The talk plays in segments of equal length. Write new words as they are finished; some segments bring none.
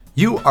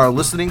You are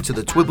listening to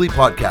the TWWWBLY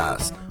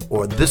podcast,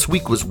 or This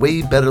Week Was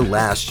Way Better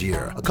Last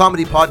Year, a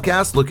comedy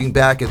podcast looking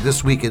back at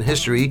this week in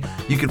history.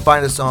 You can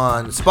find us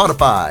on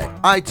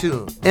Spotify,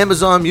 iTunes,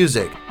 Amazon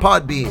Music,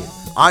 Podbean,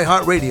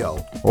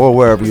 iHeartRadio, or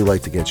wherever you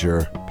like to get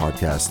your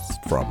podcasts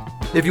from.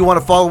 If you want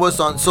to follow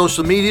us on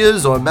social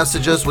medias or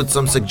message us with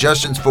some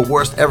suggestions for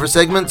worst ever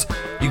segments,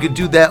 you can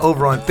do that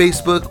over on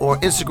Facebook or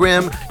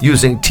Instagram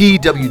using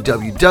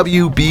TWWWBLY.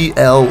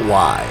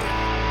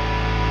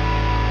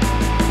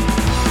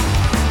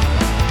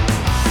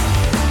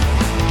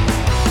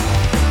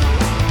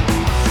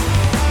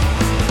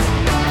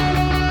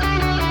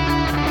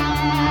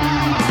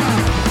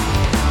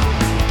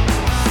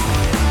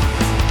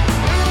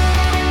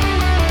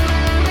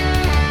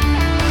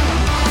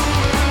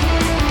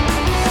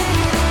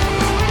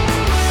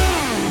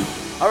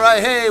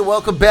 Hey,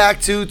 welcome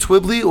back to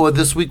TWWWBLY, or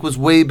This Week Was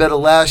Way Better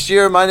Last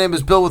Year. My name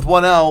is Bill with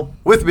one L.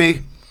 With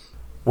me,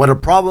 when a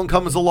problem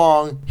comes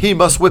along, he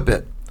must whip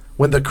it.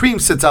 When the cream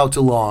sits out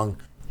too long,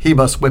 he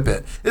must whip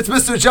it. It's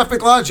Mr. Jeff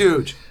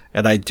McLaunchuge.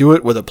 And I do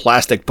it with a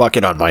plastic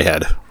bucket on my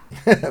head.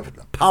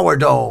 Power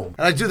dome.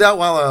 And I do that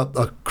while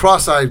a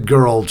cross-eyed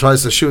girl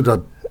tries to shoot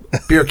a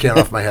beer can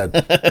off my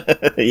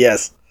head.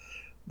 Yes.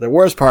 The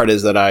worst part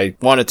is that I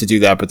wanted to do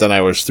that, but then I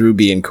was through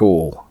being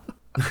cool.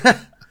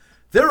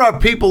 There are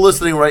people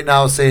listening right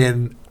now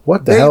saying,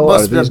 "What the hell are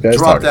these guys have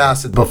dropped talking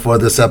acid before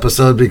this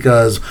episode,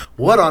 because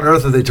what on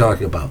earth are they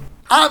talking about?"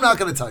 I'm not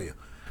going to tell you.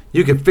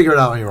 You can figure it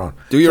out on your own.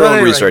 Do your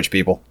own research,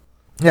 people.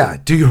 Yeah,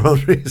 do your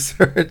own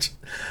research.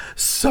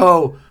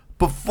 So,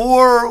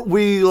 before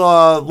we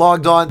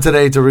logged on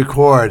today to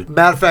record,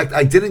 matter of fact,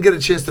 I didn't get a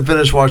chance to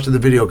finish watching the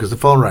video because the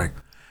phone rang.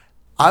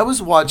 I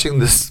was watching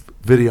this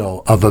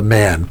video of a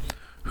man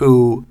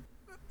who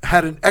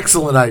had an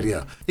excellent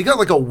idea. He got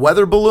like a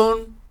weather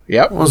balloon.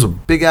 Yep. One of those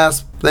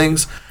big-ass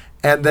things.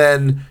 And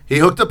then he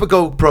hooked up a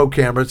GoPro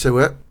camera to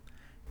it.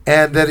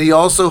 And then he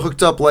also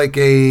hooked up like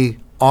a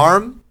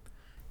arm.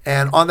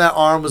 And on that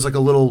arm was like a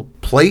little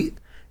plate.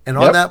 And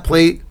on that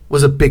plate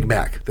was a Big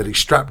Mac that he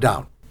strapped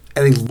down.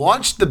 And he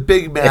launched the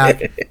Big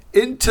Mac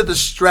into the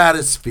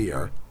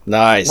stratosphere.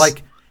 Nice.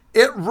 Like,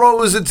 it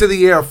rose into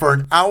the air for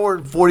an hour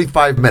and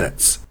 45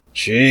 minutes.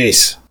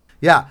 Jeez.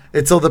 Yeah.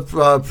 Until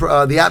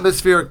the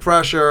atmospheric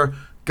pressure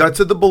got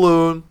to the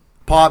balloon,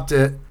 popped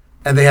it,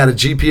 and they had a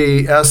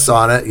GPS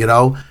on it, you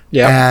know?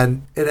 Yeah.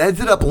 And it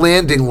ended up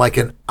landing like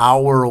an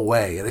hour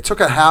away. And it took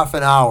a half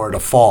an hour to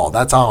fall.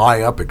 That's how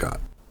high up it got.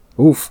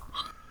 Oof.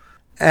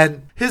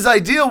 And his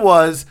idea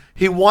was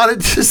he wanted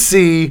to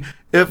see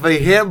if a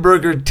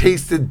hamburger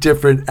tasted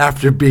different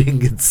after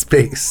being in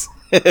space.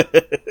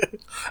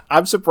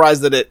 I'm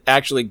surprised that it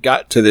actually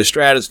got to the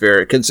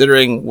stratosphere,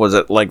 considering, was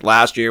it like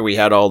last year we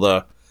had all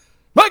the,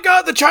 my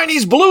God, the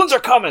Chinese balloons are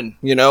coming,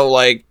 you know,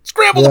 like,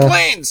 scramble the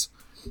planes.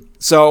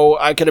 So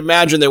I can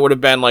imagine there would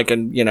have been like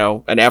an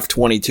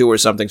F-22 or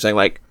something saying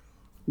like,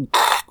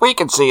 "We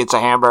can see it's a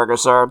hamburger,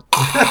 sir."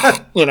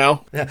 You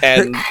know? Yeah.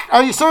 And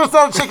are you sure it's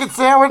not a chicken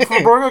sandwich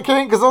from Burger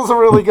King? Because those are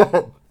really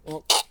good.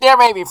 There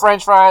may be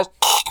French fries.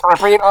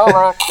 Repeat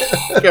over.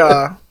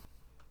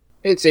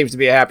 It seems to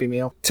be a happy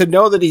meal. To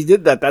know that he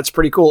did that, that's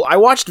pretty cool. I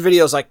watched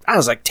videos like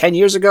 10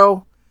 years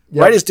ago,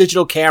 right as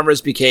digital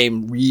cameras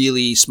became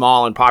really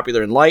small and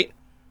popular and light.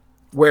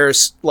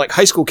 Whereas, like,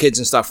 high school kids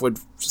and stuff would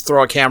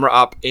throw a camera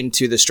up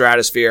into the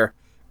stratosphere,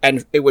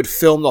 and it would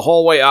film the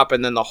whole way up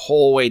and then the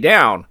whole way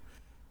down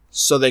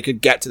so they could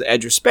get to the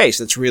edge of space.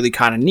 That's really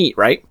kind of neat,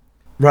 right?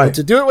 Right. But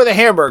to do it with a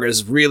hamburger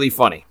is really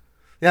funny.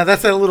 Yeah,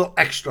 that's a little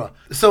extra.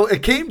 So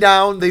it came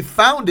down, they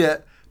found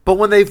it, but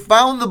when they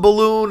found the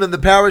balloon and the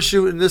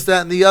parachute and this,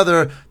 that, and the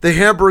other, the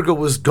hamburger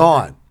was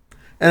gone.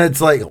 And it's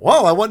like,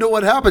 well, I wonder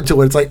what happened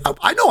to it. It's like,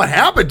 I know what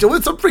happened to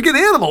it. Some freaking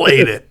animal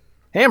ate it.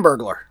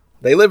 Hamburglar.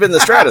 They live in the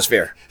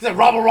stratosphere. It's like,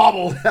 robble,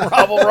 robble.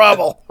 Robble,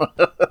 robble.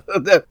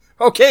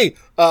 Okay,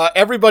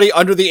 everybody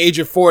under the age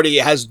of 40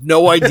 has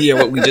no idea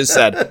what we just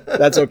said.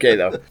 That's okay,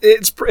 though.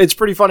 It's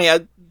pretty funny.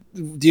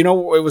 Do you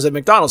know it was a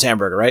McDonald's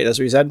hamburger, right? That's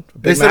what you said?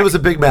 They said it was a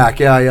Big Mac,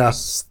 yeah.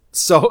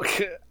 So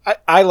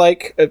I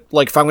like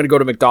if I'm going to go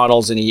to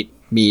McDonald's and eat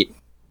meat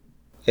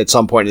at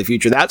some point in the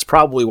future, that's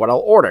probably what I'll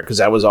order, because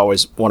that was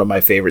always one of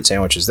my favorite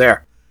sandwiches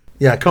there.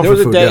 Yeah, comfort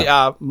food. There was a day,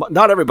 yeah.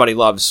 Not everybody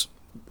loves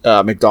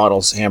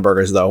McDonald's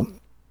hamburgers, though.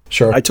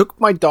 Sure. I took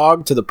my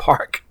dog to the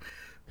park.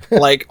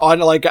 I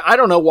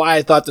don't know why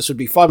I thought this would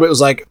be fun, but it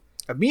was like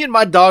a me and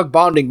my dog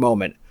bonding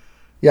moment.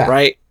 Yeah.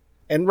 Right?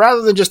 And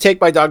rather than just take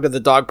my dog to the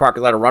dog park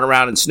and let her run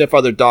around and sniff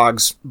other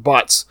dogs'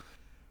 butts,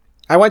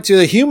 I went to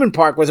the human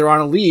park with her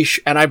on a leash,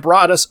 and I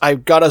got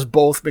us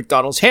both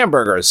McDonald's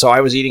hamburgers. So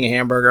I was eating a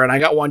hamburger, and I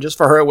got one just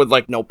for her with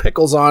like no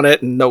pickles on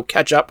it and no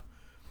ketchup.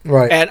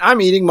 Right. And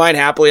I'm eating mine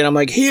happily, and I'm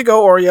like, "Here you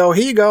go, Oreo,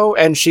 here you go."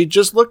 And she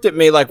just looked at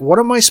me like, "What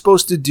am I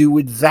supposed to do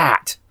with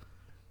that?"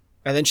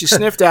 And then she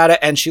sniffed at it,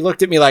 and she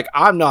looked at me like,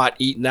 "I'm not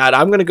eating that.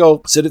 I'm going to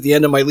go sit at the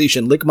end of my leash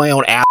and lick my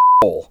own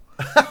asshole."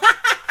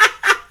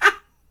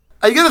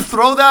 Are you gonna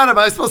throw that? Am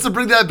I supposed to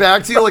bring that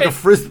back to you like a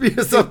frisbee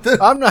or something?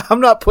 I'm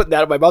not putting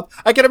that in my mouth.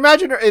 I can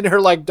imagine her in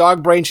her like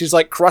dog brain. She's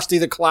like Krusty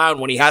the Clown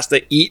when he has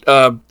to eat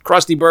a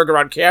Krusty Burger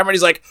on camera. And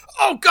he's like,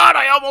 "Oh God,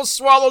 I almost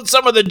swallowed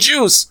some of the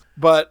juice."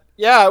 But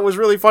yeah, it was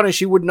really funny.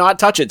 She would not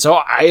touch it, so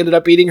I ended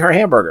up eating her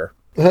hamburger.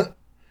 And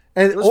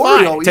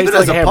Oreo, even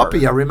as a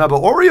puppy, I remember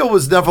Oreo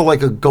was never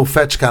like a go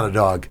fetch kind of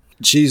dog.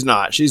 She's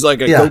not. She's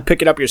like a go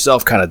pick it up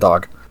yourself kind of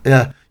dog.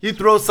 Yeah, you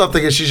throw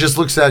something and she just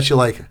looks at you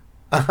like,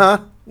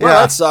 Well,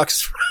 that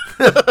sucks.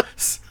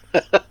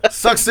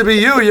 Sucks to be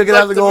you. You're gonna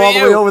have to go all the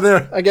way over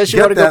there. I guess you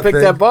want to go pick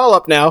that ball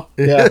up now.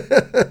 Yeah.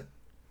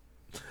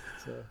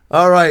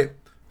 All right.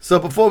 So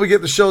before we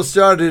get the show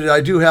started, I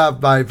do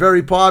have my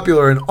very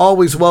popular and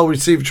always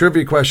well-received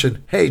trivia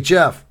question. Hey,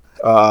 Jeff.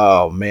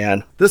 Oh,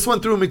 man. This one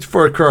threw me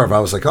for a curve. I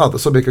was like,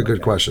 this will make a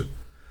good question.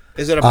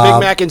 Is it a Big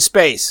Mac in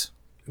space?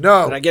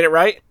 No. Did I get it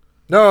right?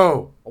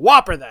 No. A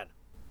Whopper, then.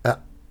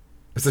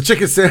 It's a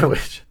chicken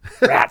sandwich.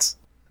 Rats.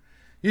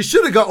 You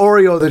should have got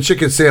Oreo the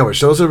chicken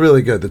sandwich. Those are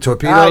really good. The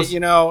torpedoes.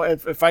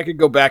 If I could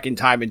go back in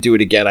time and do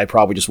it again, I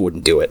probably just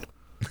wouldn't do it.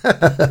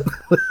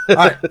 All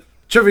right.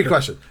 Trivia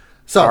question.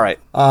 So, all right.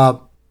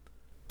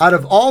 Out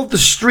of all the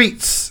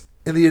streets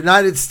in the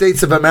United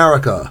States of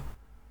America,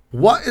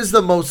 what is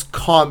the most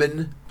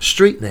common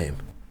street name?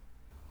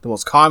 The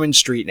most common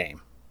street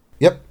name.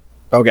 Yep.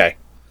 Okay.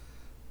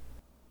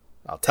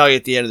 I'll tell you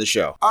at the end of the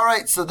show. All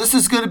right. So this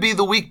is going to be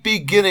the week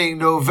beginning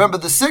November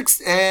the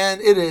 6th,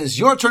 and it is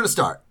your turn to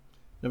start.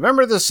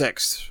 November the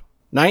 6th,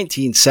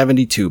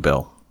 1972,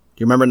 Bill. Do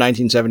you remember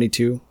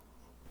 1972? Do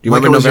you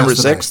remember November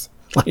 6th?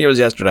 Like it was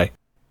yesterday.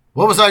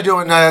 What was I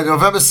doing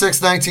November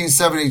 6th,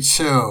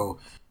 1972?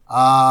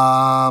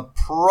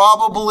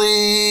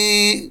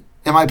 Probably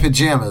in my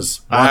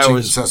pajamas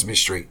watching Sesame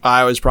Street.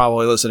 I was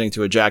probably listening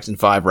to a Jackson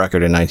 5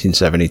 record in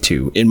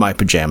 1972 in my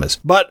pajamas.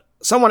 But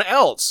someone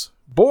else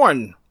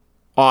born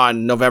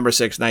on November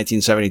 6th,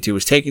 1972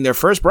 was taking their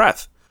first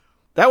breath.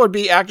 That would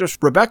be actress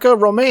Rebecca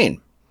Romijn,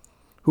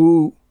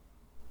 who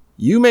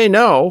you may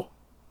know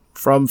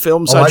from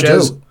films such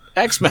as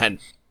X-Men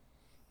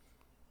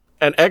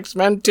and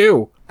X-Men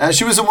 2. And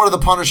she was in one of the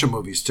Punisher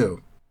movies,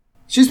 too.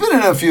 She's been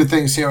in a few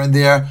things here and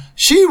there.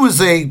 She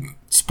was a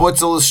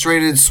Sports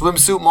Illustrated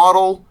swimsuit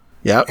model.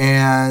 Yep.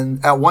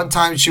 And at one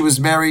time, she was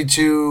married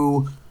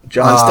to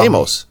John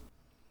Stamos.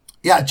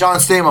 Yeah, John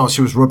Stamos.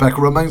 She was Rebecca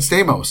Romijn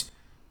Stamos.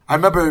 I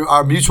remember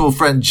our mutual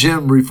friend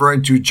Jim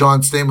referring to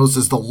John Stamos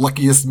as the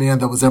luckiest man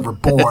that was ever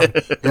born.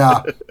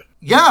 Yeah.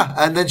 Yeah,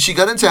 and then she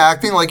got into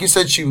acting. Like you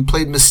said, she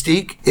played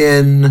Mystique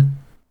in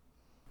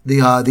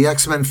the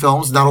X-Men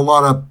films. Not a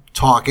lot of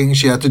talking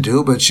she had to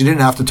do, but she didn't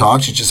have to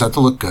talk. She just had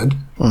to look good,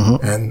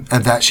 and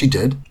that she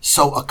did.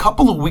 So a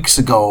couple of weeks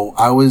ago,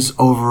 I was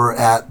over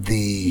at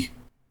the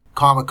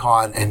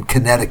Comic-Con in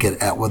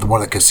Connecticut with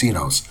one of the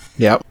casinos.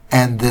 Yep.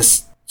 And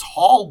this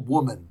tall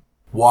woman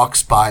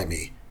walks by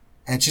me,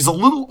 and she's a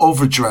little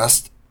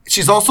overdressed.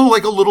 She's also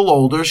like a little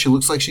older. She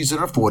looks like she's in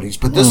her 40s,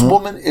 but this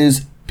woman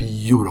is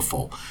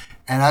beautiful.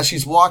 And as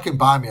she's walking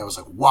by me, I was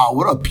like, wow,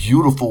 what a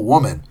beautiful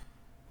woman.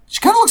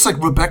 She kind of looks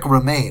like Rebecca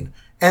Romijn.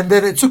 And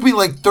then it took me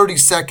like 30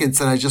 seconds,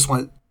 and I just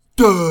went,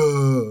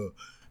 duh,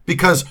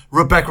 because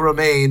Rebecca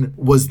Romijn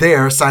was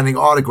there signing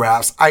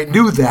autographs. I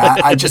knew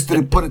that. I just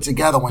didn't put it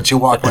together when she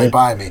walked right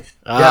by me.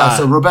 Yeah,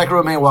 so Rebecca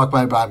Romijn walked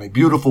by me.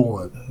 Beautiful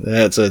woman.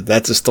 That's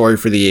a story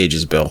for the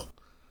ages, Bill.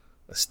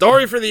 A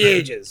story for the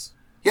ages.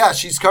 Yeah,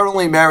 she's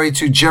currently married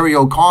to Jerry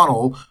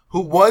O'Connell,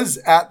 who was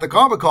at the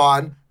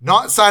Comic-Con,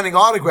 not signing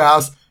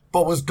autographs,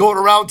 but was going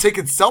around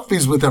taking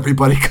selfies with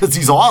everybody because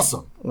he's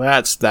awesome.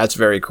 That's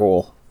very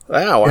cool.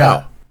 Wow.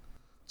 Yeah.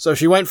 So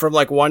she went from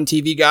like one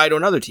TV guy to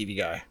another TV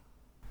guy.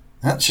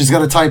 Yeah, she's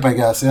got a type, I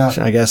guess. Yeah,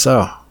 I guess so.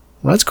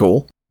 Well, that's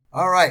cool.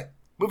 All right.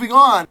 Moving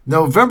on.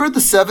 November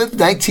the 7th,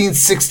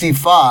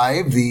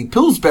 1965, the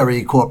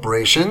Pillsbury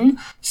Corporation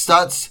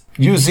starts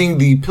using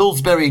the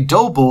Pillsbury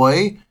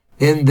Doughboy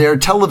in their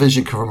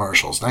television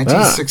commercials.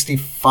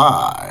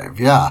 1965.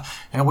 Yeah.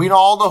 And we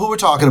all know who we're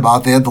talking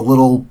about. They had the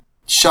little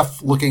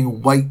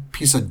chef-looking white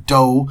piece of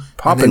dough.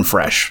 Poppin'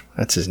 Fresh.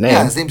 That's his name.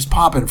 Yeah, his name's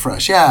Poppin'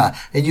 Fresh. Yeah.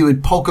 And you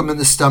would poke him in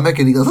the stomach,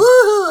 and he goes,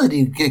 ah, and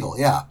he'd giggle.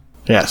 Yeah.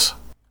 Yes.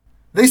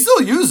 They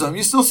still use them.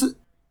 They still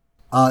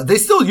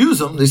use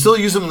them. They still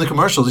use them in the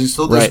commercials. He's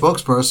still their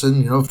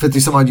spokesperson, 50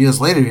 some odd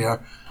years later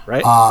here.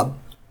 Right.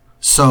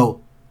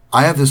 So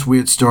I have this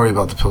weird story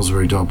about the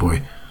Pillsbury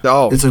Doughboy.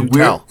 Oh, it's a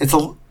weird,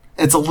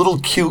 it's a little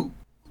cute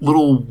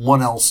little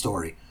 1L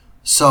story.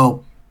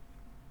 So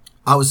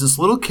I was this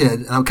little kid,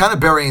 and I'm kind of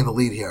burying the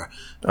lead here.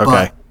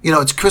 Okay.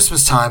 But, it's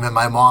Christmas time, and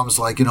my mom's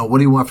like, what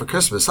do you want for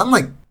Christmas? I'm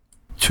like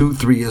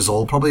 2-3 years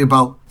old, probably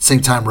about the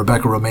same time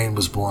Rebecca Romijn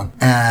was born.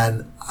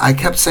 And I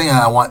kept saying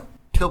I want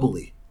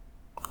Pillsbury.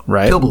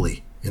 Right.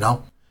 Pillsbury,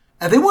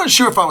 And they weren't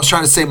sure if I was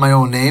trying to say my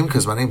own name,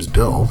 because my name's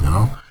Bill,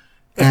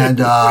 And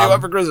what do you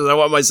want for Christmas? I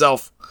want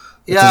myself.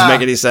 It doesn't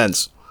make any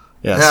sense.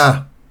 Yes.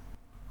 Yeah.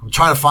 I'm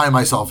trying to find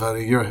myself out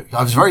of here.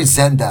 I was very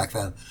zen back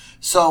then.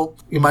 So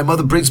my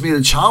mother brings me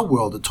to Child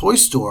World, a toy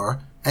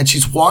store, and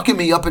she's walking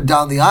me up and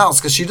down the aisles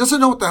because she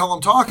doesn't know what the hell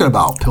I'm talking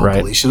about.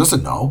 Pillsbury. Right. She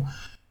doesn't know.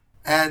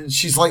 And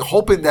she's like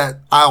hoping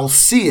that I'll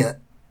see it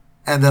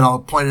and then I'll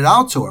point it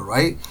out to her,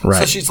 right?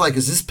 So she's like,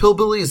 is this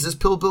Pillbilly? Is this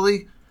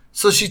Pillbilly?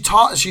 So she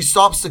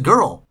stops the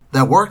girl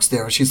that works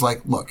there and she's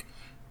like, look,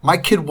 my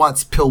kid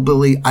wants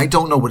Pillbilly. I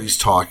don't know what he's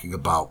talking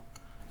about.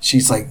 She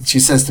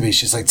says to me,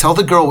 she's like, tell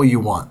the girl what you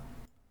want.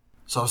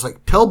 So I was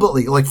like,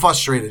 Pillbilly, like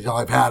frustrated.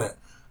 I've had it.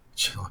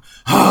 She's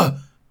like,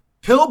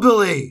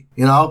 Pillbilly,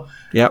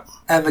 Yep.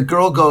 And the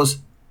girl goes,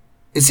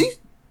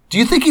 do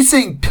you think he's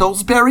saying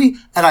Pillsbury?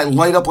 And I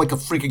light up like a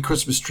freaking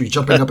Christmas tree,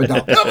 jumping up and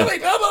down. Pillbilly,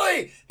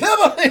 Pillbilly,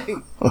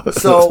 Pillbilly.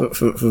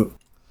 So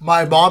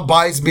my mom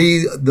buys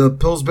me the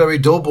Pillsbury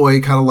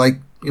Doughboy, kind of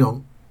like, I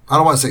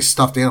don't want to say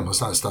stuffed animal.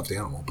 It's not a stuffed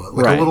animal, but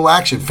like a little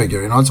action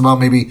figure. It's about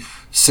maybe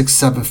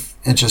 6-7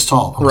 inches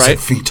tall. I'm right.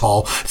 6 feet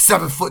tall,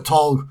 7 foot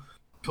tall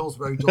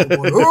Pillsbury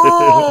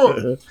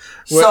Doughboy.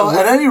 So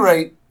at any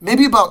rate,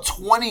 maybe about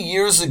 20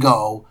 years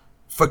ago,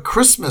 for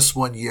Christmas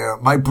one year,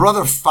 my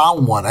brother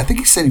found one. I think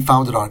he said he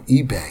found it on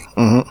eBay.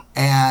 Mm-hmm.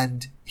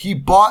 And he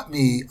bought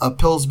me a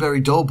Pillsbury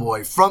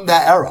Doughboy from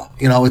that era.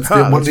 It's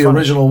one of the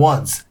original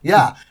ones.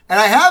 Yeah. And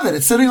I have it.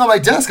 It's sitting on my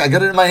desk. I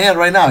got it in my hand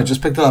right now. I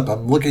just picked it up.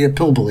 I'm looking at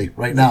Pillbilly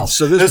right now.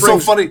 So it's so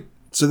funny.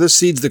 So this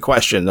seeds the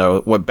question,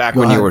 though, when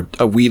you were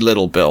a wee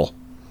little Bill.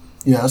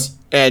 Yes.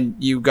 And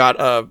you got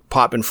a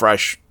Poppin'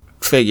 Fresh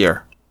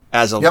figure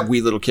as a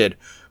wee little kid.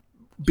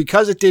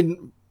 Because it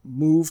didn't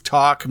move,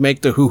 talk,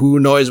 make the hoo-hoo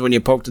noise when you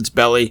poked its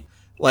belly,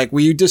 like, were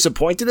you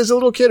disappointed as a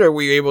little kid, or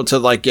were you able to,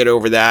 like, get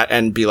over that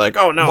and be like,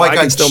 oh, no, like I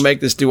can still make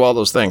this do all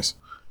those things?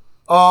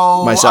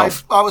 Oh,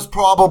 myself. I was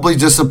probably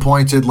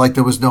disappointed, like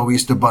there was no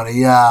Easter Bunny.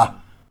 Yeah.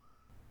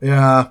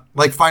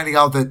 Like finding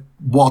out that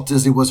Walt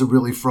Disney wasn't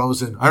really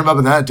frozen. I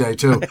remember that day,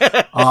 too.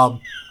 Oh,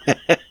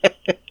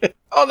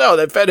 no,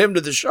 they fed him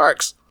to the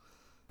sharks.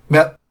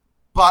 Yeah.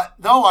 But,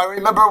 no, I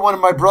remember when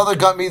my brother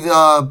got me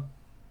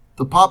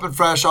the Poppin'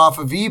 Fresh off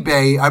of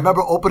eBay. I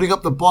remember opening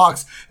up the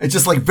box and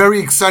just like very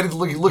excited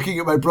looking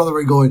at my brother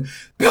and going,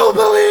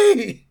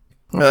 Pillbilly!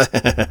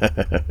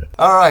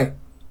 All right.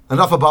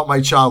 Enough about my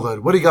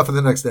childhood. What do you got for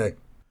the next day?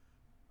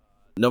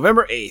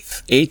 November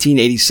 8th,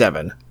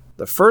 1887.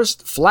 The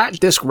first flat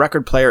disc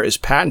record player is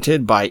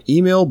patented by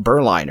Emil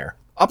Berliner.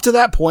 Up to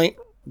that point,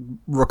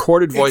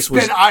 recorded voice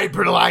was...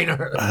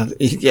 Berliner.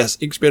 Yes,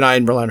 Ich bin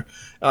ein Berliner.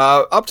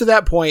 Up to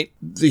that point,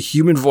 the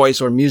human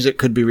voice or music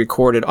could be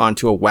recorded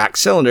onto a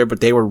wax cylinder, but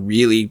they were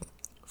really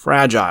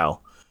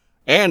fragile.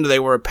 And they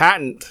were a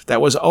patent that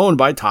was owned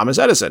by Thomas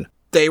Edison.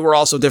 They were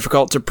also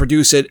difficult to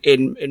produce it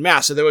in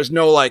mass. So there was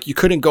no, like, you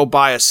couldn't go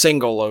buy a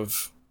single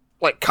of,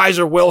 like,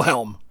 Kaiser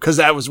Wilhelm, because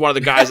that was one of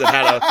the guys that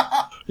had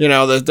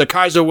the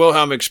Kaiser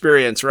Wilhelm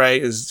experience,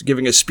 right, is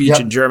giving a speech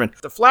in German.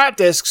 The flat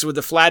discs with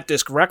the flat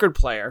disc record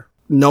player,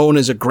 known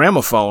as a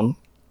gramophone,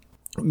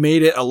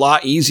 made it a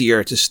lot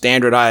easier to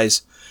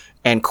standardize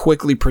and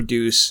quickly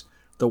produce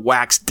the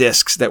wax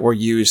discs that were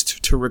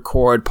used to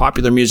record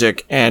popular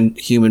music and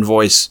human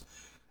voice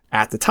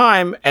at the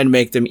time, and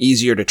make them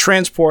easier to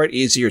transport,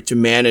 easier to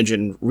manage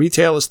in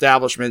retail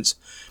establishments,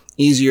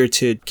 easier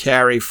to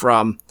carry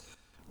from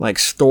like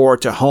store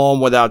to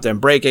home without them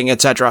breaking,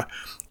 etc.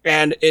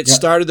 And it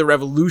started the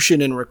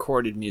revolution in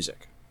recorded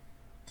music.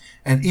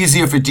 And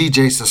easier for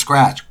DJs to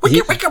scratch.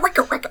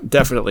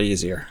 Definitely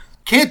easier.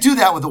 Can't do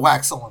that with a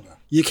wax cylinder.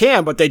 You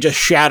can, but they just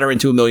shatter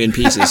into a million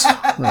pieces.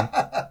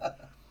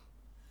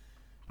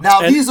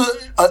 Now,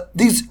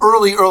 these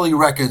early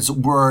records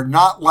were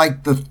not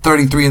like the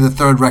 33 and the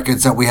third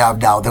records that we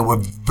have now. They were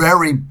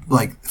very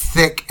like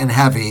thick and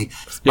heavy.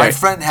 Yeah. My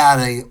friend had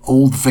a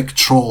old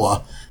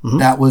Victrola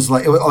that was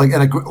like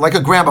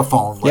a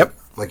gramophone,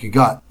 like you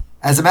got.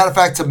 As a matter of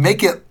fact, to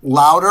make it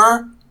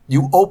louder,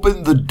 you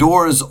opened the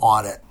doors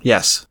on it.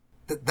 Yes,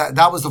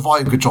 that was the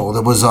volume control.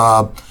 It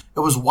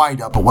was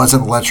wind up. It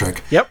wasn't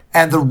electric. Yep.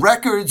 And the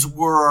records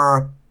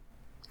were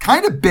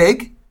kind of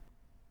big.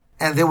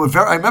 And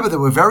I remember they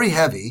were very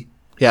heavy.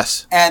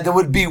 Yes. And there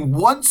would be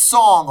one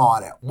song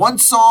on it. One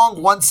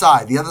song, one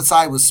side. The other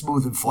side was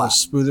smooth and flat.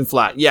 Smooth and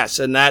flat. Yes.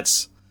 And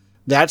that's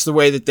the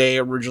way that they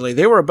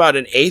were about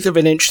 1/8 of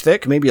an inch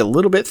thick, maybe a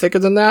little bit thicker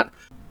than that.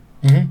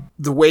 Mm-hmm.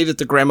 The way that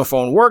the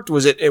gramophone worked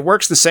was it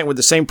works the same with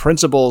the same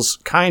principles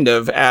kind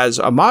of as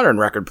a modern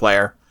record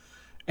player,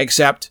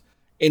 except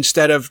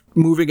instead of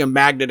moving a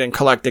magnet and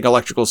collecting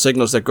electrical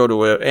signals that go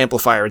to an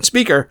amplifier and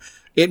speaker,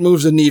 it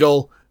moves a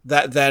needle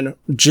that then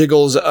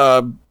jiggles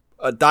a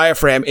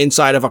diaphragm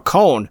inside of a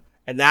cone,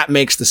 and that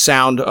makes the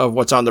sound of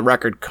what's on the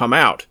record come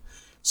out.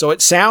 So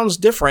it sounds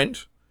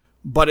different,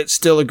 but it's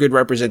still a good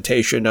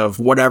representation of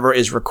whatever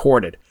is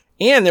recorded.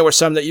 And there were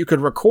some that you could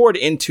record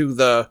into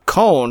the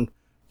cone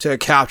to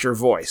capture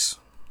voice.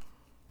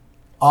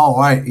 Oh,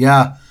 right,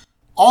 yeah.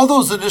 All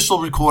those initial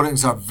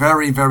recordings are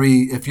very,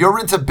 very... If you're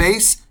into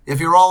bass, if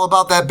you're all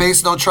about that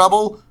bass, no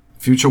treble...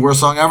 Future worst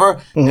song ever.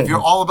 Mm-hmm. If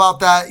you're all about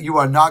that, you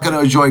are not going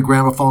to enjoy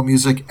gramophone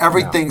music.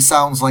 Everything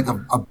sounds like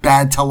a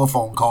bad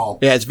telephone call.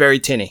 Yeah, it's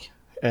very tinny.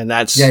 And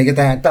that's... Yeah, you get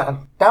that.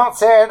 Don't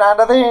sit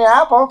under the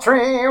apple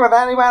tree with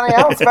anybody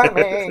else but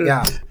me.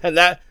 Yeah. And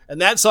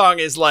that song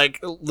is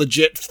like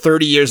legit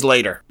 30 years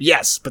later.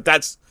 Yes, but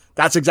that's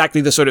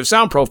exactly the sort of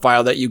sound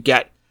profile that you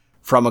get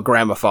from a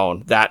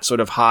gramophone, that sort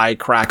of high,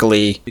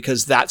 crackly,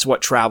 because that's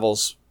what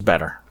travels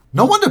better.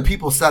 No wonder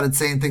people started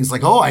saying things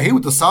like, "Oh, I hate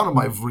with the sound of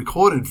my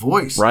recorded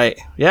voice." Right?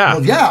 Yeah.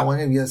 Well, yeah.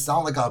 When you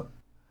sound like a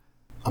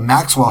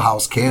Maxwell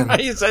House can. Like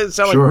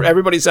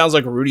everybody sounds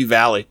like Rudy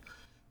Valley.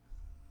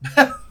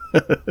 All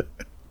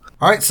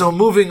right. So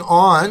moving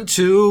on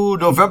to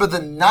November the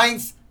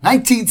 9th,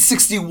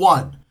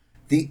 1961.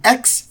 The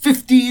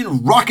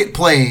X-15 rocket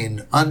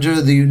plane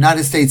under the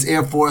United States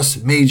Air Force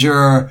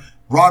Major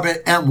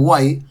Robert M.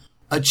 White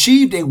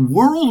achieved a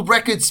world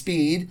record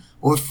speed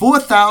of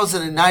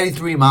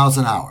 4,093 miles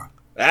an hour.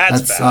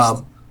 That's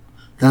fast.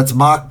 That's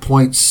Mach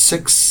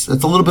 0.6.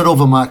 It's a little bit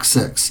over Mach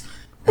 6.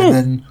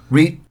 And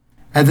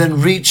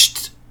then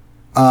reached,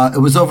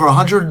 it was over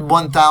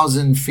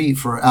 101,000 feet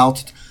for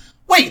altitude.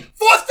 Wait,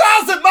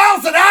 4,000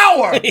 miles an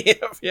hour!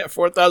 Yeah,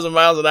 4,000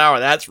 miles an hour.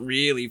 That's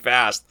really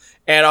fast.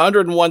 And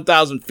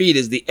 101,000 feet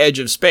is the edge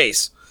of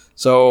space.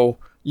 So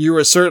you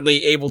were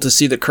certainly able to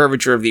see the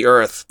curvature of the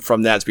Earth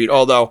from that speed.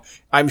 Although,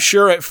 I'm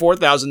sure at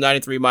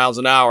 4,093 miles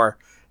an hour,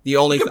 the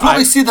only... You could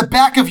probably see the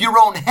back of your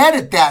own head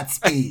at that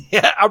speed.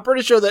 Yeah, I'm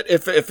pretty sure that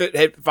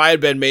if I had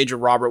been Major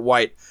Robert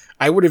White,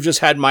 I would have just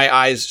had my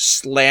eyes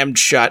slammed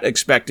shut,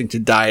 expecting to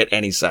die at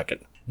any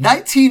second.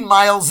 19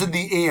 miles in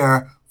the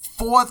air,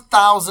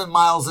 4,000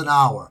 miles an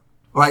hour,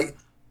 right?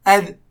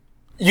 And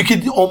you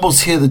can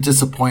almost hear the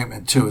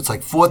disappointment, too. It's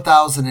like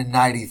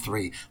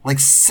 4,093. Like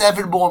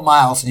 7 more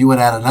miles, and you would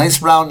add a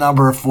nice round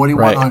number of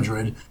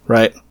 4,100.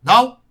 Right.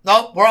 No,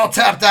 we're all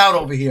tapped out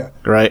over here.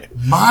 Right.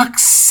 Mach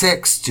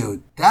 6,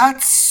 dude.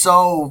 That's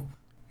so...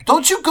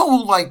 Don't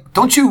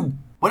you...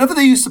 Whenever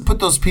they used to put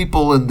those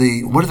people in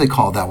the... What do they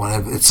call that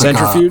one? It's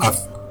centrifuge? Like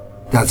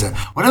that's it.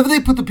 Whenever they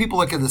put the people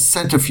like in the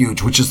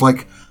centrifuge, which is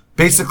like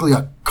basically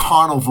a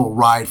carnival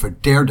ride for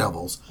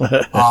daredevils.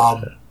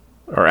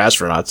 Or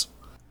astronauts.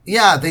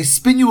 Yeah, they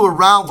spin you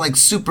around like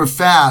super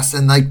fast,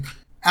 and like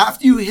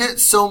after you hit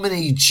so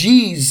many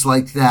G's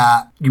like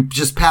that, you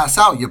just pass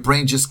out. Your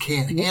brain just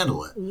can't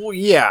handle it. Well,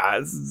 yeah,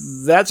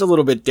 that's a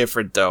little bit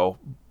different though.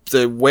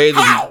 The way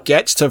that he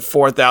gets to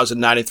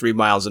 4,093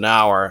 miles an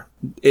hour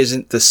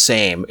isn't the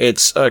same.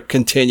 It's a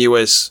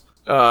continuous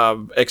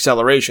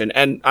acceleration,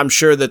 and I'm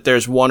sure that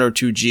there's 1 or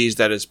 2 G's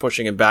that is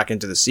pushing him back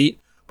into the seat.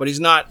 But he's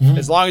not,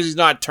 as long as he's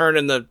not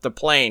turning the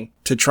plane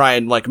to try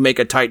and like make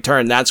a tight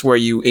turn, that's where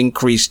you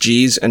increase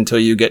G's until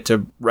you get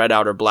to red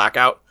out or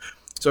blackout.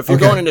 So if you're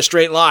going in a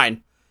straight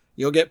line,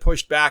 you'll get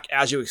pushed back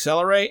as you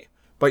accelerate,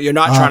 but you're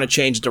not trying to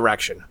change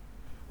direction,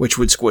 which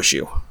would squish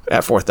you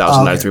at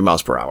 4,093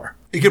 miles per hour.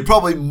 He could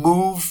probably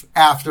move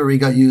after he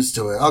got used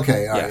to it.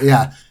 Okay, all right,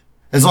 yeah.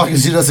 As long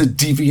as he doesn't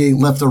deviate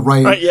left or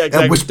right. Right, yeah,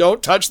 exactly.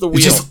 Don't touch the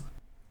wheel.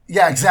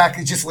 Yeah,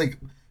 exactly. Just like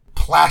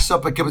plash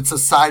up against the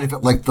side of it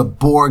like the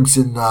Borgs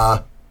in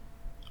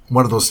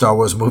one of those Star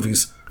Wars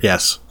movies.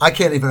 Yes. I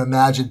can't even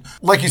imagine.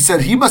 Like you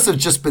said, he must have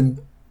just been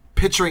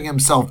picturing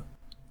himself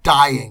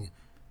dying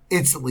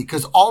instantly,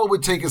 because all it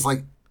would take is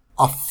like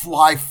a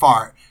fly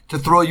fart to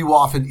throw you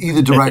off in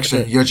either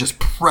direction. You're just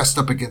pressed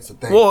up against the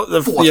thing. Well,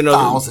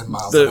 4,000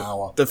 miles an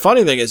hour. The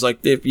funny thing is, like,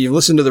 if you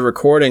listen to the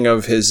recording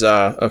of his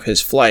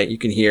flight, you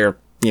can hear,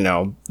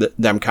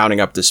 them counting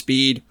up the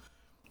speed.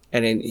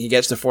 And then he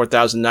gets to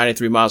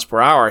 4,093 miles per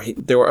hour.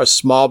 There were a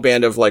small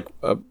band of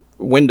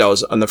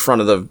windows on the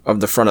front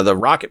of the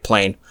rocket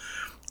plane,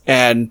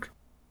 and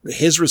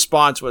his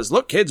response was,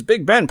 "Look, kids,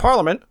 Big Ben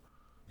Parliament."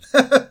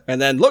 And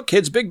then, "Look,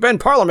 kids, Big Ben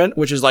Parliament,"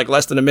 which is like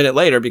less than a minute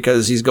later,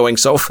 because he's going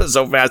so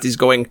fast. He's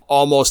going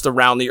almost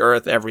around the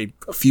Earth every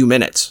few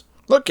minutes.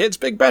 "Look, kids,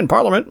 Big Ben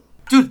Parliament."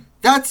 Dude,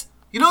 that's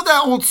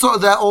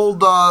that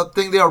old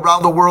thing there,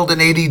 Around the World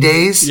in 80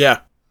 Days.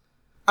 Yeah.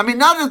 I mean,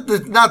 not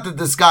that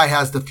this guy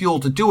has the fuel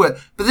to do it,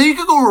 but then you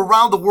could go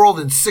around the world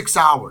in 6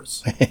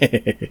 hours.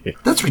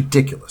 That's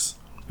ridiculous.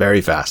 Very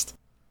fast.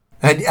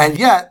 And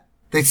yet,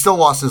 they still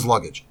lost his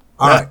luggage.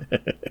 All right.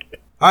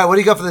 All right, what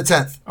do you got for the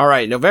 10th? All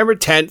right, November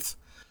 10th,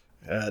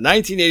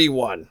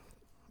 1981.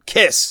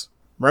 Kiss.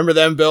 Remember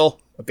them,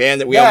 Bill? A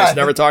band that we almost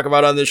never talk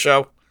about on this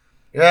show.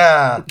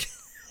 Yeah.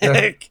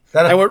 That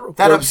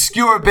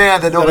obscure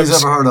band that nobody's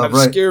ever heard of,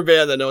 right? Obscure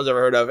band that no one's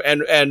ever heard of.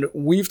 And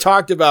we've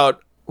talked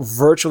about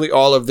virtually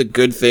all of the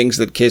good things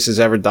that Kiss has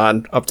ever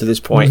done up to this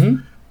point.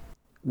 Mm-hmm.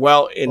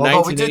 Well,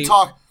 although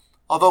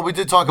we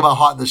did talk about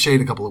Hot in the Shade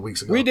a couple of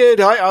weeks ago. We did.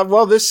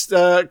 This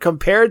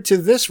compared to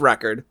this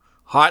record,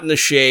 Hot in the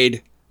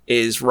Shade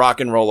is rock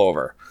and roll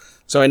over.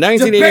 So in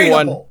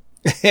 1981,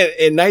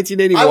 in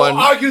 1981, I will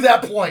argue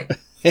that point.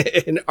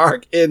 In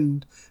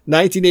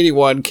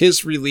 1981,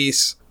 Kiss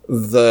released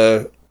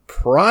the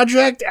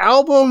project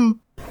album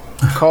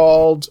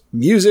called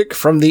Music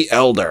from the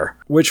Elder,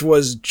 which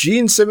was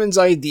Gene Simmons'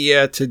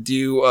 idea to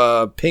do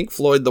a Pink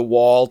Floyd The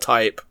Wall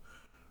type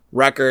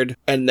record,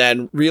 and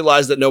then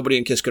realized that nobody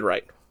in Kiss could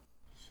write.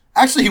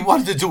 Actually, he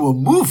wanted to do a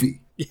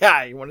movie.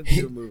 Yeah, he wanted to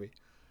do a movie.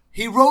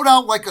 He wrote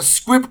out like a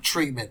script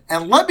treatment.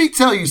 And let me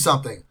tell you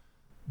something.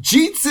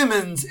 Gene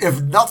Simmons,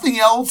 if nothing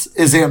else,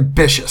 is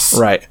ambitious.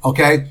 Right.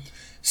 Okay?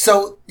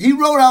 So he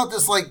wrote out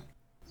this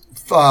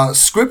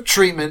script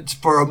treatment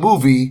for a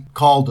movie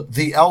called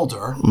The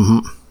Elder. Mm-hmm.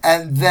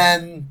 and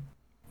then,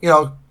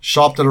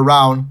 shopped it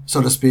around,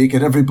 so to speak,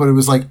 and everybody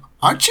was like,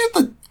 aren't you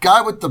the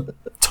guy with the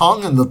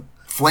tongue and the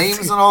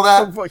flames and all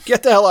that?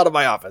 Get the hell out of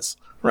my office.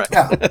 Right.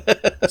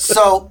 Yeah.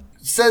 So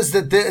says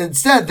that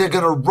instead they're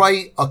going to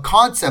write a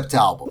concept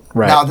album.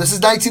 Right. Now, this is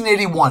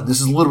 1981.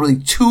 This is literally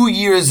 2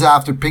 years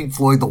after Pink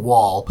Floyd The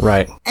Wall.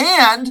 Right.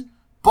 And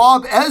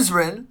Bob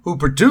Ezrin, who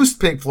produced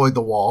Pink Floyd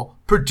The Wall,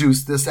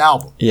 produced this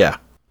album. Yeah.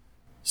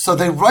 So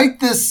they write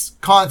this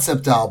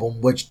concept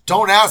album, which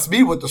don't ask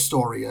me what the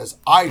story is.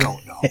 I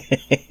don't know.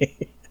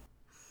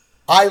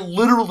 I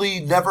literally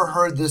never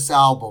heard this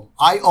album.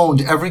 I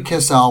owned every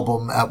Kiss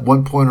album at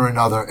one point or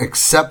another,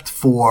 except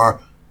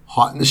for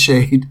Hot in the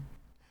Shade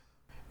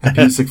and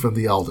Music from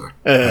the Elder.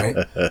 Right?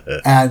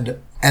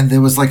 And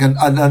there was like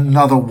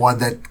another one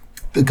that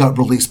got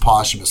released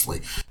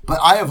posthumously. But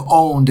I have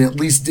owned, at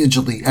least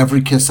digitally,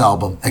 every Kiss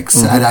album,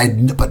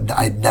 but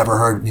I'd never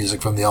heard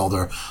Music from the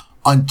Elder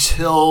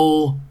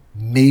until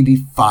maybe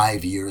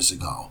 5 years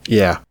ago.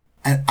 Yeah.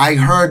 And I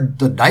heard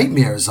the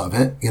nightmares of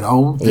it,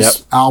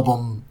 this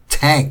album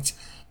tanked.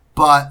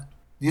 But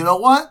you know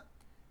what?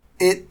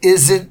 It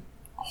isn't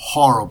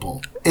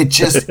horrible. It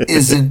just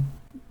isn't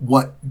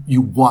what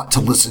you want to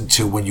listen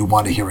to when you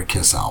want to hear a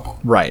Kiss album.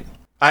 Right.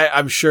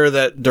 I'm sure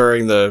that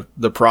during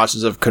the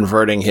process of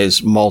converting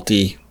his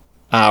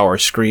multi-hour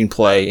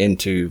screenplay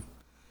into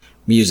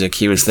music,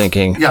 he was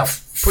thinking... Yeah,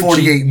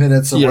 48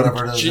 minutes or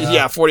whatever it is.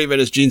 Yeah, 40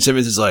 minutes. Gene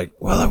Simmons is like,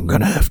 well, I'm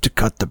going to have to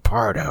cut the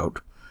part out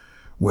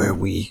where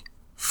we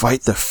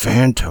fight the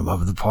Phantom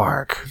of the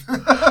Park.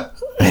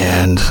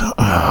 And...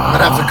 I'm going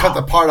to have to cut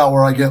the part out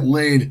where I get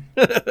laid.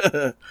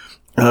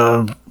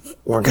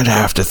 We're going to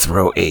have to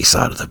throw Ace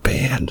out of the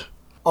band.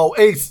 Oh,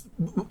 Ace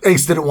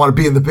didn't want to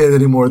be in the band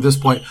anymore at this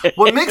point.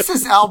 What makes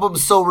this album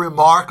so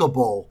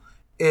remarkable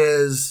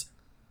is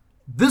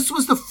this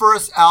was the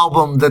first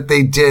album that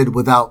they did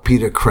without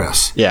Peter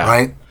Criss. Yeah.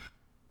 Right?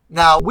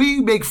 Now,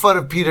 we make fun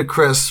of Peter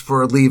Criss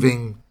for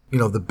leaving,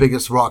 the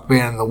biggest rock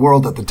band in the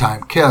world at the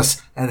time,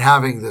 Kiss, and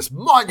having this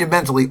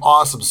monumentally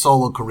awesome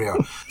solo career.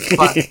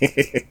 But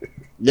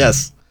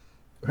yes.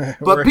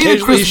 But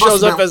Peter Criss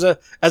shows up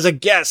as a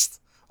guest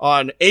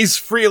on Ace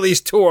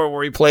Frehley's tour,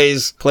 where he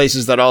plays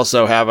places that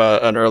also have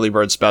an early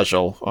bird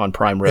special on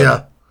Prime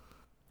Rib.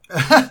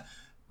 Yeah.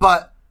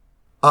 But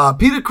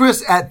Peter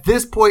Criss, at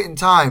this point in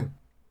time,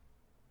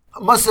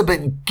 must have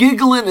been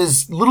giggling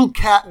his little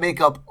cat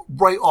makeup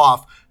right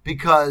off,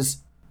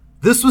 because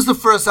this was the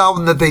first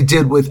album that they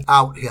did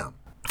without him.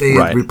 They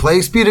had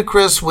replaced Peter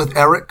Criss with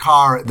Eric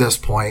Carr at this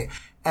point.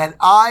 And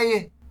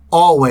I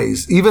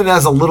always, even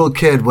as a little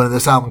kid when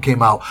this album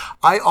came out,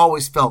 I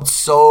always felt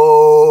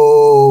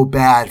so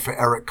bad for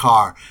Eric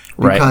Carr,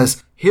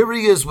 because here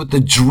he is with the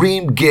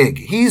dream gig.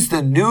 He's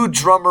the new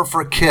drummer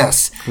for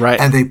Kiss. Right.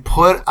 And they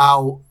put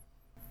out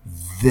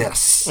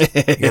this,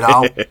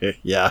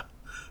 Yeah.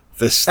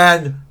 This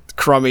and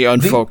crummy,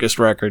 unfocused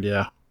record,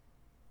 yeah.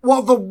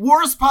 Well, the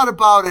worst part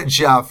about it,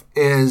 Jeff,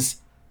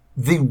 is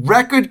the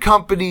record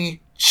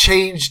company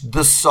changed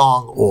the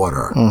song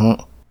order.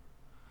 Mm-hmm.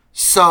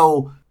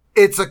 So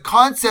it's a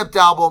concept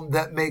album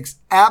that makes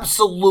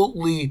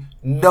absolutely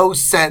no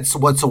sense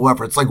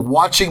whatsoever. It's like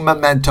watching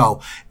Memento.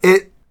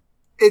 It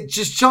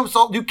just jumps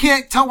off. You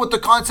can't tell what the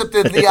concept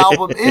of the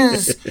album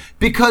is,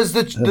 because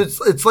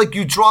it's like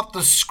you dropped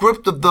the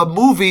script of the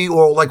movie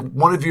or like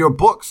one of your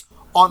books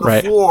on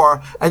the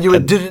floor and you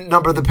didn't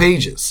number the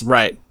pages.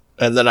 Right.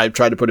 And then I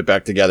tried to put it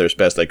back together as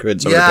best I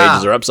could. Some of the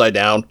pages are upside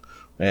down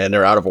and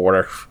they're out of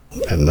order.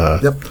 And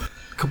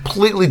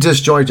completely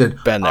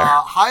disjointed. Been there.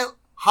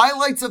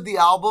 Highlights of the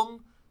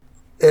album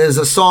is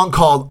a song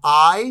called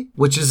I,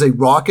 which is a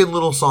rockin'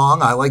 little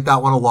song. I like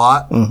that one a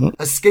lot.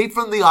 Mm-hmm. Escape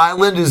from the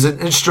Island is an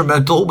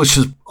instrumental, which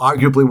is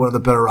arguably one of the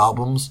better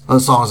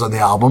songs on the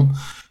album.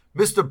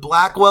 Mr.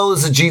 Blackwell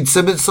is a Gene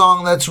Simmons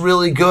song that's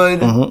really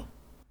good. Mm-hmm.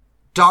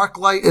 Dark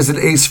Light is an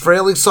Ace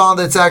Frehley song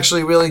that's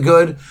actually really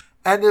good.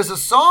 And there's a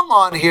song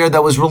on here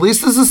that was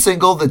released as a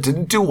single that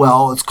didn't do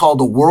well. It's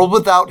called A World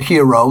Without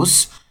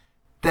Heroes,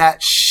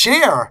 that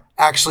Cher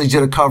actually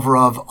did a cover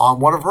of on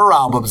one of her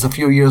albums a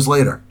few years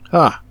later.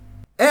 Huh.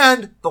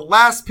 And the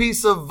last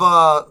piece of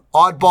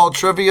oddball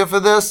trivia for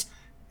this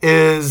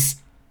is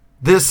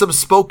there's some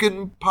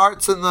spoken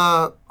parts on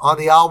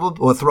the album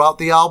or throughout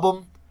the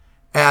album,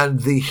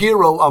 and the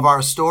hero of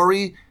our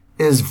story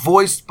is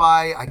voiced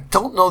by, I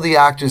don't know the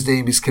actor's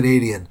name, he's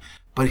Canadian,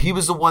 but he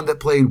was the one that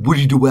played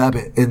Woody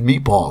DeWabbit in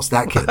Meatballs,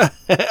 that kid.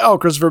 Oh,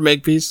 Christopher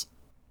Makepeace.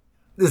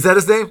 Is that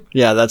his name?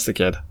 Yeah, that's the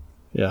kid.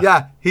 Yeah.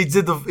 Yeah, he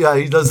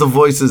does the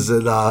voices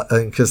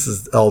in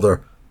Kiss's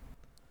Elder.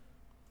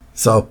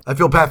 So I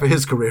feel bad for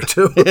his career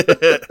too.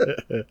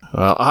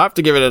 Well, I'll have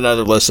to give it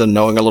another listen,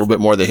 knowing a little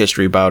bit more of the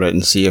history about it,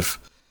 and see if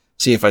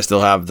I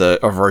still have the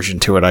aversion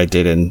to it I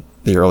did in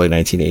the early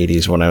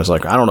 1980s when I was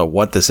like, I don't know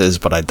what this is,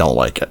 but I don't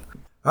like it.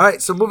 All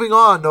right, so moving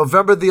on,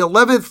 November the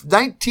 11th,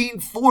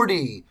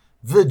 1940,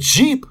 the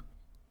Jeep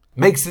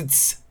makes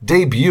its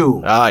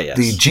debut. Ah, yes.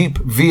 The Jeep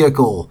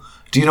vehicle.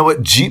 Do you know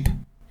what Jeep?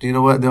 Do you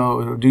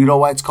know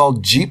why it's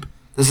called Jeep?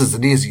 This is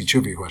an easy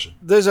trivia question.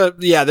 There's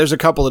a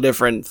couple of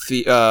different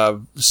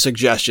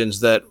suggestions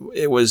that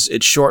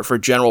it's short for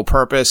general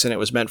purpose and it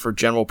was meant for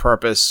general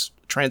purpose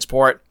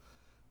transport.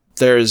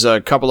 There's a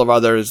couple of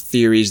other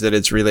theories that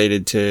it's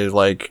related to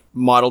like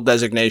model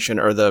designation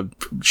or the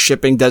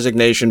shipping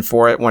designation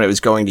for it when it was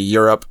going to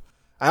Europe.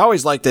 I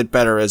always liked it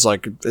better as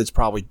like it's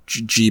probably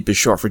Jeep is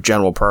short for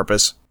general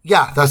purpose.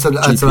 Yeah, that's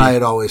what I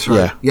had always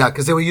heard. Yeah,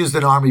 because they were used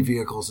in army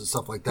vehicles and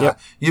stuff like that. Yep.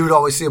 You would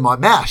always see them on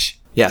MASH.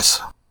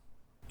 Yes.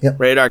 Yep.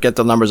 Radar, get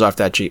the numbers off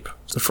that Jeep.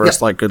 It's the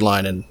first like good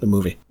line in the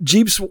movie.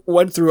 Jeeps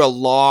went through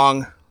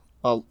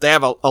they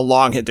have a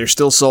long hit. They're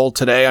still sold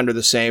today under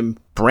the same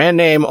brand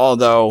name,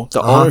 although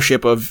the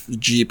ownership of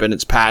Jeep and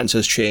its patents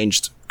has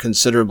changed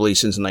considerably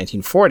since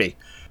 1940.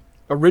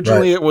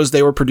 Originally,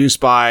 they were produced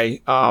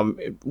by,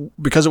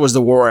 because it was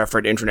the war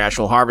effort,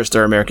 International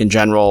Harvester, American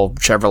General,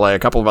 Chevrolet, a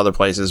couple of other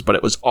places, but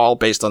it was all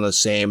based on the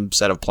same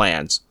set of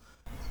plans.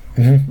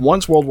 Mm-hmm.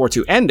 Once World War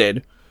II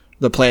ended,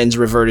 the plans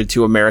reverted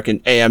to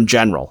American AM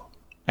General.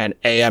 And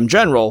AM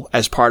General,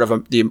 as part of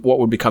what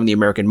would become the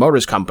American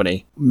Motors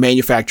Company,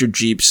 manufactured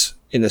Jeeps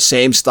in the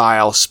same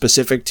style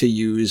specific to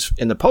use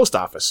in the post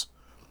office.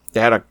 They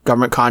had a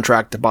government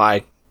contract to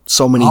buy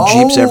so many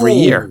Jeeps every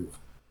year.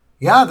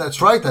 Yeah,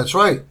 that's right.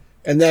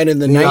 And then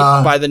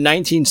by the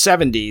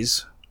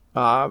 1970s,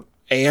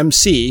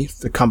 AMC,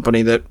 the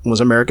company that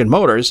was American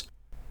Motors,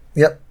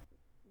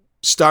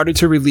 started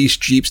to release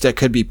Jeeps that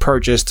could be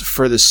purchased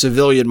for the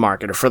civilian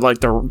market or for like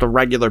the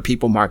regular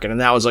people market.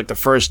 And that was like the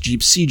first Jeep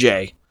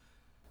CJ.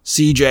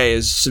 CJ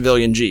is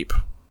civilian Jeep,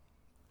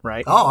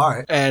 right? Oh, all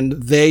right. And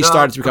they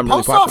started to become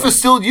really popular. The post office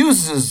still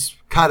uses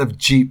kind of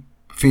Jeep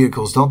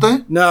vehicles, don't they?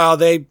 No,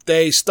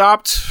 they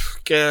stopped.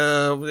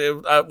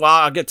 Well,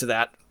 I'll get to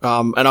that.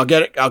 And I'll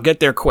get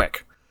there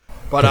quick.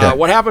 But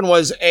what happened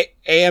was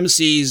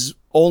AMC's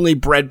only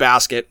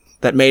breadbasket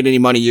that made any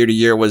money year to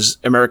year was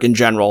American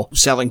General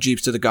selling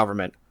Jeeps to the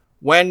government.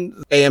 When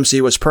AMC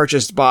was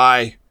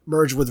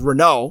merged with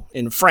Renault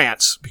in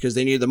France because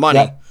they needed the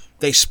money,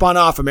 they spun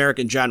off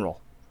American General.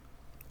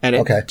 And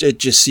it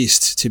just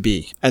ceased to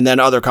be. And then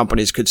other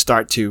companies could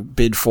start to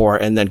bid for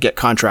and then get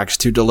contracts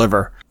to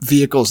deliver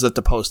vehicles that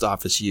the post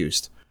office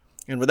used.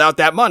 And without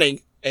that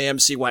money,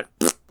 AMC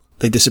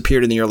they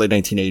disappeared in the early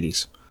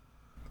 1980s.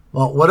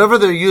 Well, whatever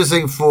they're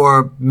using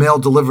for mail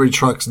delivery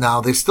trucks now,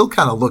 they still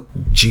kind of look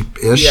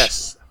Jeep-ish.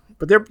 Yes.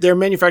 But they're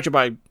manufactured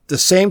by the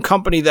same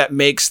company that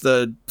makes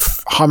the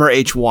Hummer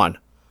H1.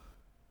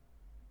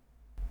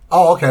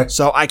 Oh, okay.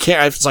 So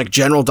it's like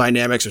General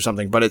Dynamics or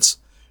something, but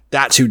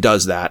that's who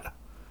does that.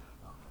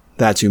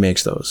 That's who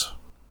makes those.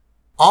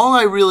 All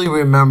I really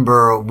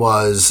remember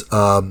was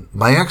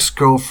my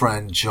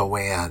ex-girlfriend,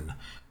 Joanne.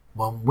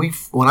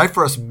 When I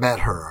first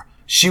met her,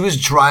 she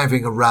was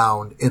driving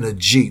around in a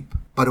Jeep,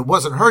 but it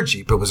wasn't her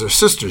Jeep. It was her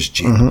sister's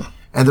Jeep. Mm-hmm.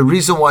 And the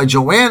reason why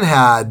Joanne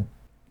had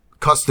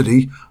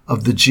custody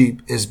of the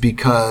Jeep is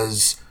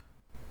because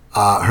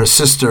her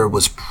sister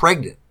was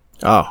pregnant.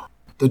 Oh.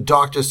 The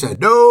doctor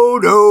said, no.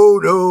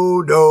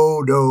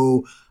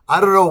 I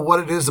don't know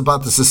what it is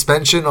about the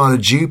suspension on a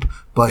Jeep,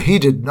 but he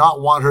did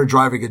not want her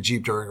driving a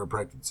Jeep during her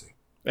pregnancy.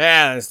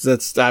 Yeah,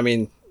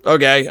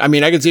 okay. I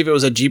mean, I could see if it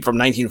was a Jeep from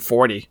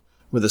 1940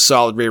 with a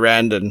solid rear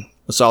end and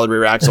a solid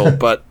rear axle,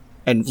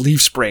 and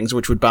leaf springs,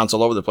 which would bounce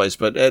all over the place.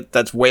 But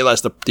that's way less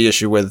the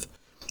issue with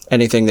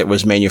anything that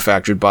was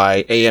manufactured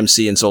by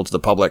AMC and sold to the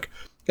public.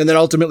 And then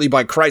ultimately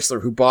by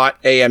Chrysler, who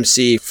bought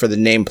AMC for the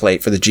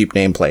nameplate, for the Jeep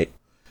nameplate,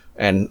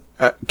 and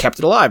kept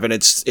it alive. And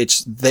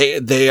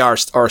they are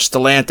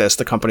Stellantis,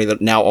 the company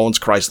that now owns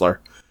Chrysler,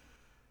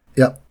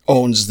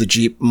 owns the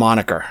Jeep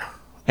moniker,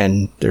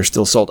 and they're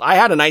still sold. I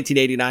had a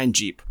 1989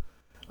 Jeep,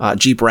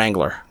 Jeep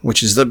Wrangler,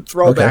 which is the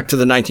throwback to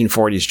the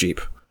 1940s Jeep.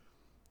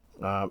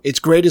 Its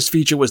greatest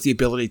feature was the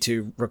ability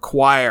to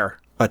require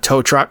a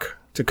tow truck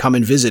to come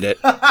and visit it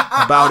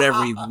about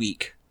every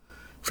week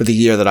for the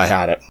year that I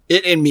had it.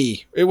 It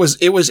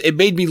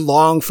made me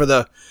long for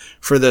the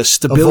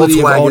stability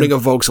of owning a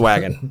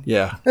Volkswagen.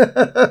 Yeah.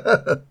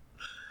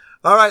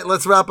 All right,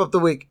 let's wrap up the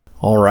week.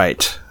 All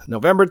right.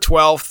 November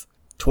 12th,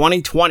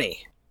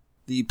 2020.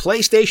 The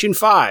PlayStation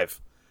 5,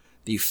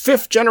 the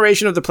fifth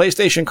generation of the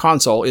PlayStation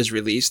console, is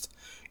released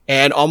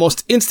and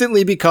almost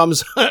instantly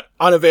becomes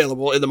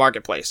unavailable in the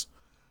marketplace.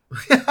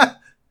 And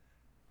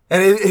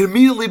it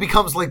immediately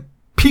becomes like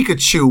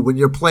Pikachu when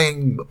you're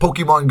playing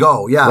Pokemon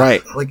Go. Yeah.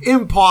 Right. Like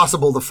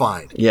impossible to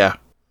find. Yeah.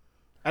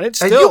 And it's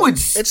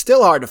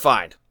still hard to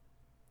find.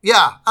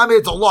 Yeah. I mean,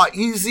 it's a lot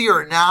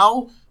easier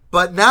now,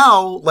 but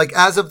now, like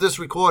as of this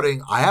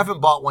recording, I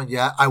haven't bought one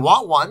yet. I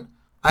want one.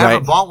 I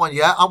haven't bought one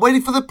yet. I'm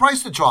waiting for the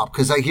price to drop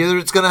because I hear that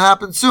it's going to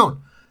happen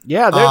soon.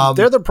 Yeah.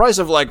 They're the price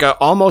of like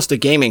almost a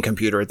gaming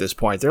computer at this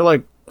point. They're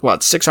like,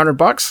 what,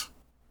 $600?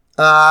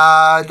 No,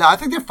 I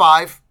think they're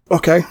 $5.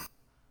 Okay.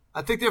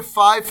 I think they're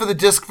 $5 for the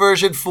disc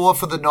version, $4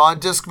 for the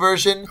non-disc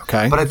version.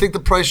 Okay. But I think the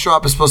price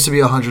drop is supposed to be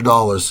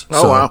 $100.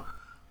 Oh, wow.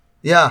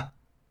 Yeah.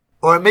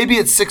 Or maybe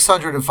it's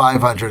 $600 and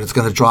 $500. It's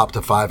going to drop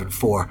to $5 and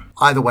 $4.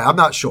 Either way, I'm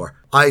not sure.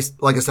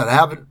 Like I said, I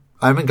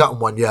haven't gotten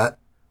one yet.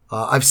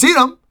 I've seen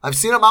them. I've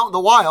seen them out in the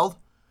wild,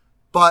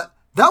 but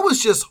that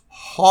was just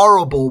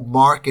horrible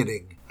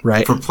marketing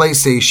Right. for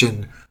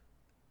PlayStation.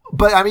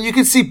 But, I mean, you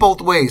can see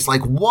both ways.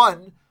 Like,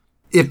 one,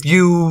 if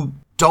you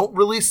don't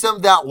release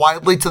them that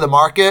widely to the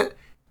market,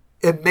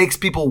 it makes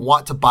people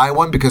want to buy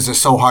one because they're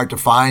so hard to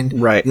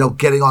find. Right. You know,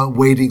 getting on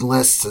waiting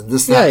lists and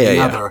this, that, and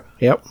the other.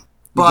 Yep.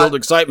 But- You build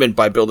excitement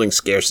by building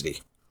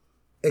scarcity.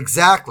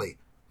 Exactly.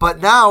 But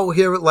now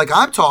here, like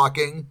I'm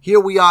talking, here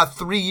we are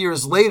 3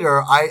 years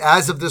later.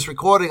 As of this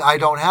recording, I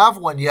don't have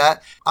one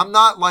yet. I'm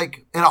not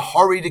like in a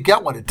hurry to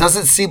get one. It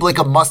doesn't seem like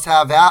a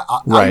must-have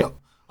item.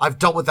 I've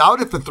done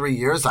without it for 3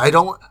 years. I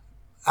don't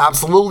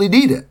absolutely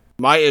need it.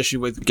 My issue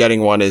with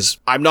getting one is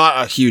I'm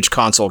not a huge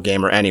console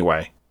gamer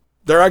anyway.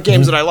 There are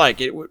games that I like.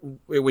 It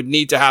would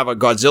need to have a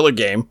Godzilla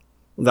game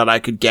that I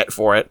could get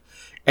for it.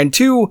 And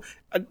two,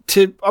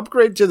 to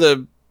upgrade to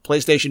the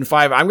PlayStation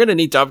 5, I'm going to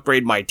need to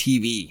upgrade my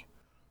TV,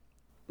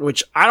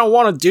 which I don't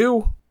want to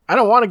do. I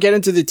don't want to get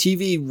into the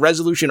TV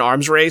resolution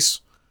arms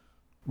race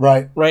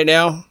Right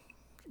now,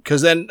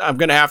 because then I'm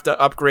going to have to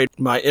upgrade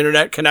my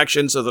internet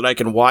connection so that I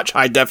can watch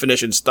high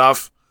definition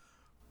stuff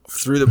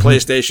through the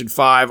PlayStation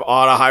 5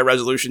 on a high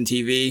resolution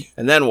TV.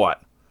 And then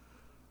what?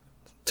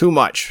 Too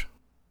much.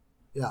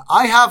 Yeah.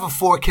 I have a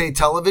 4K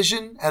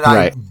television, and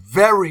I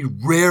very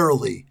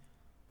rarely,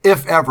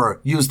 if ever,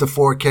 use the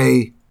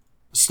 4K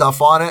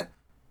stuff on it.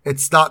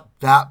 It's not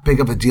that big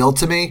of a deal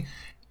to me.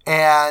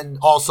 And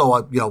also,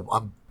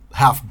 I'm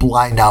half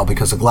blind now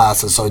because of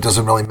glasses, so it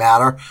doesn't really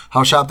matter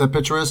how sharp that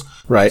picture is.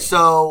 Right.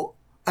 So,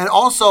 and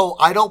also,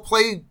 I don't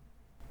play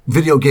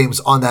video games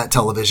on that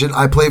television.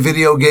 I play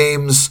video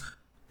games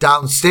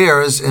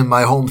downstairs in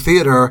my home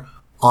theater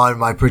on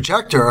my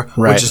projector,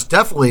 which is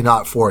definitely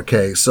not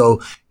 4K.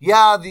 So,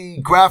 yeah, the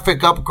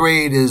graphic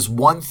upgrade is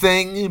one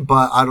thing,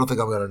 but I don't think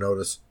I'm going to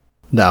notice.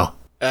 No.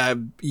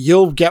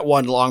 You'll get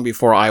one long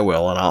before I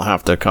will, and I'll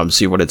have to come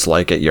see what it's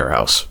like at your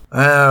house.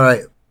 All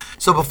right.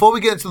 So before we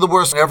get into the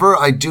worst ever,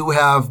 I do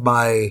have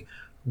my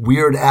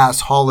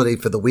weird-ass holiday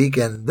for the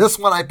weekend. This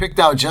one I picked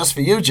out just for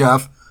you,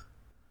 Jeff.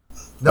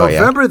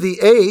 November the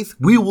 8th,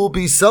 we will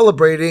be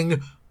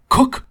celebrating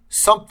Cook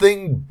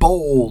Something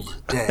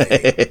Bold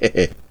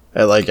Day.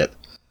 I like it.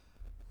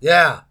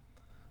 Yeah.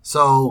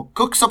 So,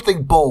 cook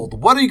something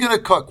bold. What are you going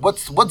to cook?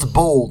 What's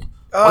bold?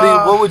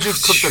 What would you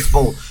cook that's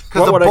bold?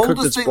 Because the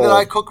boldest thing that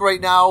I cook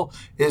right now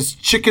is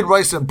chicken,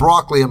 rice, and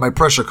broccoli in my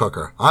pressure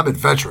cooker. I'm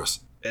adventurous.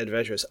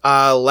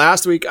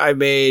 Last week I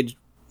made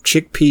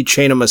chickpea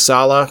chana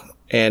masala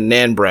and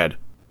naan bread.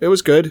 It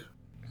was good.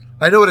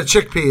 I know what a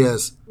chickpea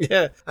is.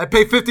 Yeah. I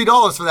paid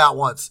 $50 for that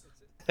once.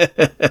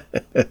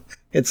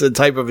 It's a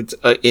type of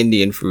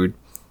Indian food,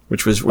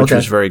 which was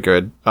very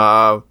good.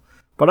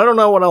 But I don't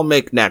know what I'll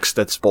make next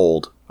that's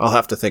bold. I'll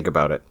have to think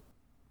about it.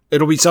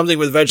 It'll be something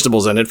with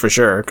vegetables in it for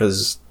sure,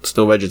 because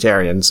still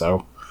vegetarian,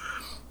 so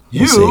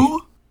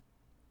you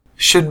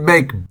should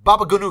make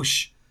baba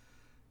ganoush.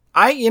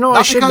 I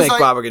should make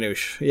baba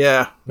ganoush.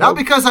 Yeah. Not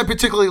because I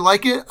particularly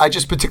like it, I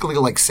just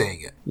particularly like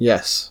saying it.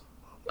 Yes.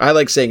 I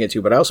like saying it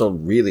too, but I also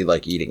really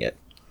like eating it.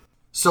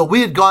 So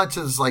we had gone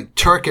to this like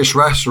Turkish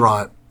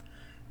restaurant,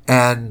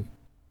 and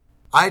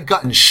I had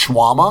gotten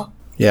shawarma.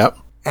 Yep.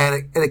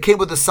 And it came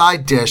with a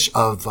side dish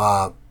of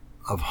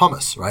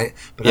hummus, right?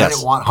 But I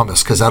didn't want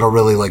hummus because I don't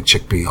really like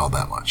chickpea all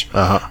that much.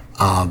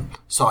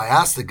 So I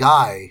asked the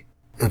guy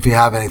if you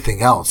have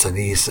anything else, and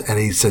he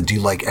said, "Do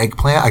you like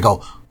eggplant?" I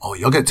go, "Oh,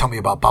 you're gonna tell me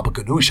about baba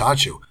ganoush,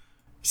 aren't you?"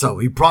 So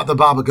he brought the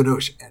baba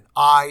ganoush, and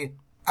I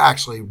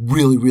actually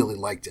really, really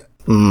liked it.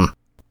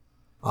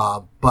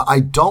 But I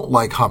don't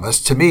like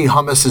hummus. To me,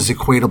 hummus is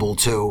equatable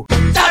to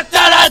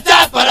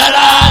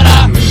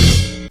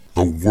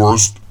the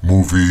worst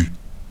movie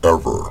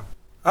ever.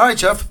 All right,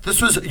 Jeff,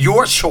 this was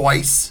your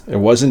choice. It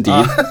was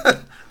indeed.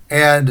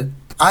 And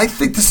I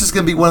think this is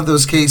going to be one of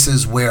those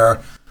cases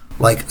where,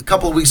 like a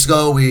couple of weeks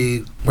ago,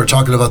 we were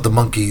talking about The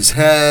Monkey's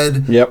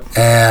Head. Yep.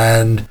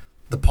 And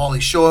the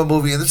Pauly Shore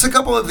movie. And there's a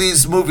couple of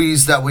these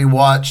movies that we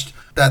watched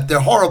that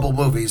they're horrible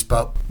movies,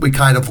 but we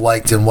kind of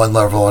liked in one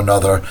level or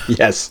another.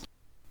 Yes.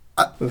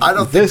 I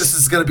don't think this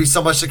is going to be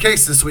so much the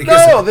case this week,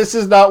 No, this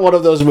is not one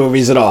of those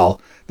movies at all.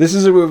 This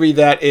is a movie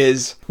that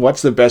is,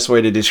 what's the best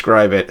way to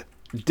describe it?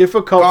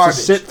 Difficult to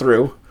sit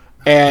through,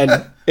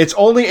 and it's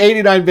only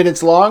 89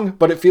 minutes long,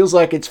 but it feels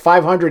like it's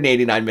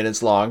 589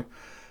 minutes long,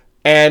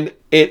 and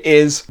it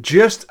is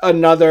just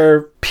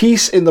another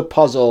piece in the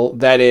puzzle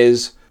that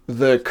is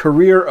the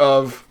career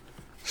of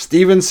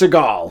Steven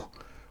Seagal,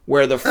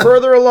 where the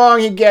further along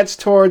he gets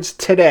towards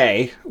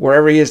today,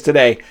 wherever he is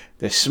today,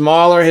 the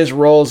smaller his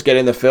roles get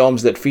in the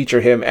films that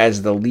feature him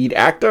as the lead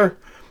actor.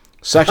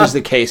 Such is the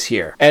case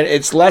here. And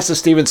it's less a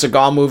Steven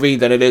Seagal movie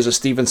than it is a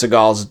Steven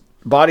Seagal's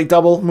body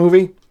double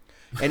movie.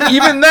 And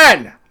even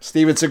then,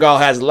 Steven Seagal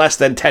has less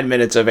than 10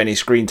 minutes of any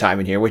screen time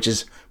in here, which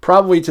is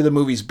probably to the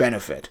movie's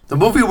benefit. The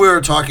movie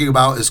we're talking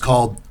about is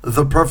called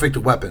The Perfect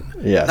Weapon.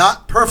 Yes.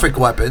 Not Perfect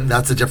Weapon,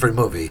 that's a different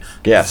movie.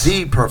 Yes.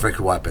 The Perfect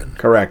Weapon.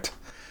 Correct.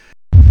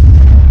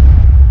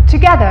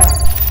 Together,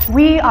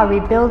 we are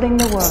rebuilding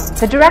the world.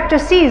 The director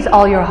sees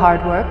all your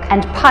hard work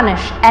and punish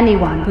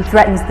anyone who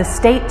threatens the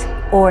state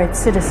or its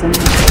citizens.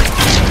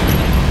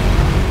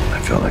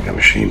 I felt like a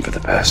machine for the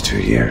past 2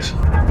 years.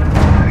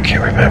 I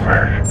can't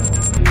remember.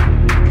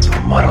 It's all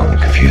muddled and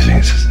confusing.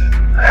 It's just,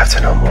 I have to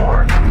know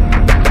more.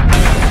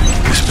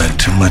 We spent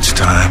too much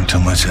time, too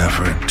much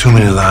effort, too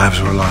many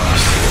lives were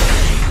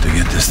lost to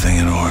get this thing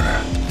in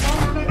order.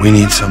 We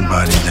need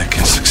somebody that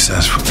can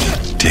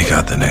successfully take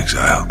out the next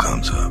Isle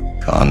comes up.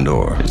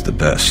 Condor is the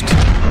best.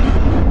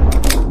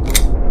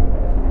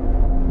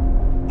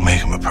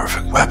 Make him a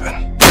perfect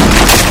weapon.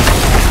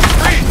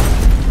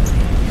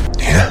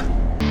 Yeah?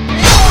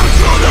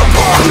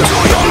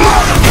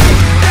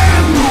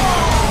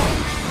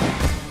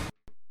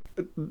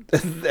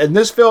 And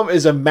this film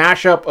is a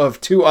mashup of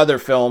two other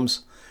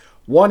films.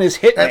 One is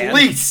Hitman. At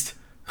least.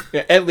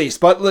 Yeah, at least.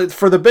 But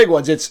for the big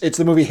ones, it's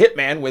the movie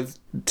Hitman with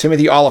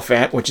Timothy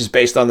Olyphant, which is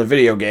based on the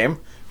video game,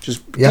 which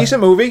is a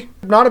decent movie.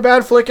 Not a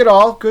bad flick at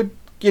all. Good,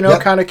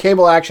 kind of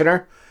cable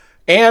actioner.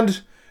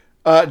 And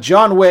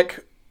John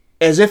Wick,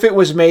 as if it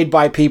was made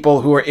by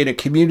people who are in a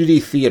community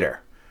theater.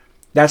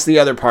 That's the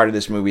other part of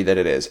this movie that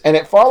it is. And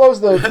it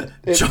follows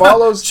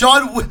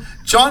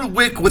John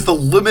Wick with a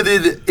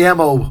limited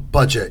ammo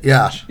budget.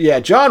 Yeah.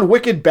 Yeah, John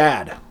Wicked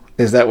Bad.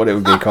 Is that what it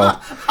would be called?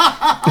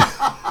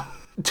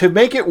 To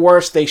make it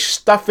worse, they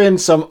stuff in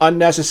some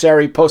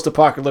unnecessary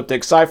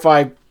post-apocalyptic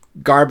sci-fi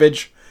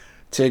garbage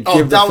to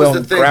give the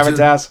film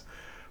gravitas. Dude.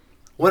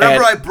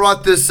 Whenever I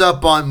brought this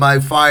up on my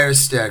Fire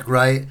Stick,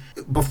 right,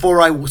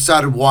 before I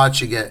started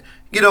watching it,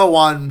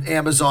 on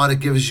Amazon it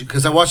gives you,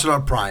 because I watched it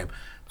on Prime,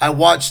 I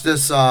watched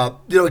this,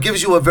 it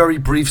gives you a very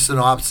brief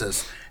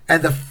synopsis.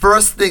 And the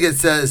first thing it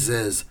says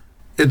is,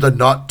 in the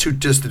not too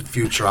distant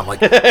future. I'm like,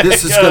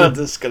 this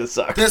is gonna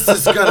suck. This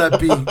is gonna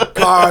be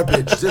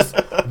garbage. This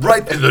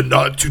right in the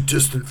not too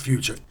distant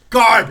future.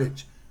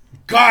 Garbage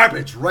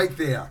right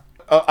there.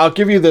 I'll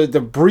give you the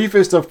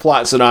briefest of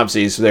plot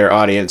synopses to their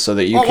audience so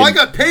that you can... I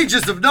got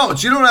pages of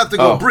notes. You don't have to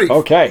go brief.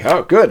 Okay.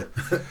 Oh, good.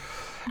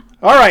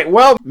 All right.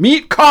 Well,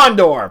 meet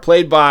Condor,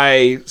 played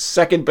by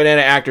second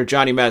banana actor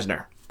Johnny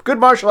Mesner. Good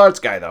martial arts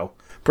guy, though.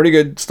 Pretty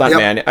good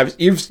stuntman.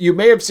 Yep. You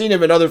may have seen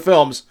him in other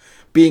films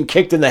being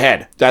kicked in the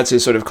head. That's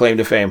his sort of claim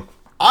to fame.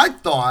 I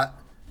thought,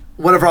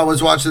 whenever I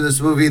was watching this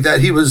movie,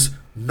 that he was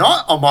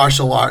not a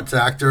martial arts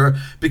actor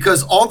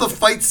because all the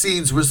fight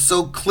scenes were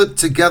so clipped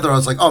together. I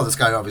was like, oh, this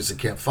guy obviously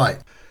can't fight.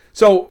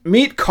 So,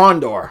 meet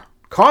Condor.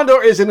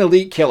 Condor is an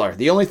elite killer.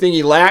 The only thing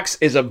he lacks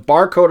is a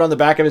barcode on the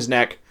back of his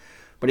neck,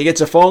 but he gets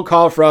a phone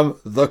call from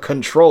the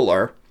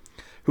controller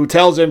who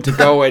tells him to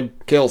go and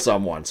kill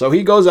someone. So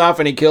he goes off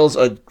and he kills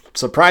a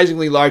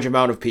surprisingly large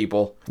amount of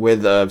people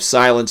with a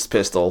silenced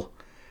pistol,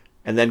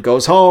 and then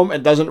goes home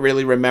and doesn't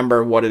really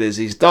remember what it is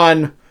he's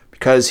done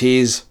because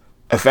he's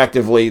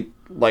effectively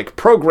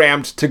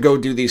programmed to go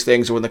do these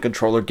things when the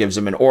controller gives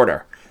him an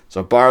order.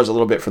 So it borrows a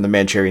little bit from the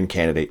Manchurian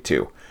Candidate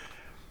too.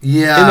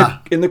 Yeah.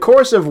 In the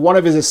course of one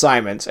of his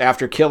assignments,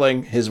 after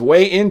killing his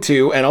way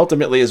into and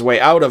ultimately his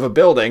way out of a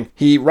building,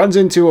 he runs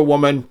into a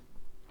woman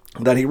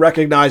that he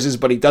recognizes,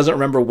 but he doesn't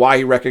remember why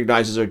he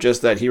recognizes her,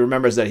 just that he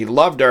remembers that he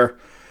loved her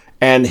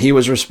and he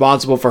was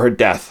responsible for her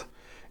death.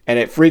 And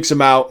it freaks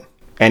him out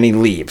and he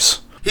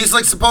leaves. He's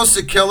supposed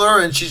to kill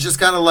her and she just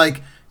kind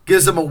of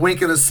gives him a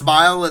wink and a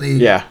smile and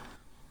he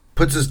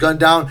puts his gun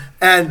down.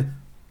 And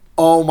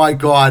oh my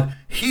God,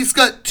 he's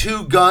got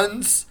two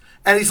guns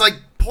and he's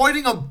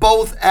pointing them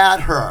both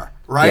at her,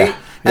 right? Yeah.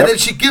 And then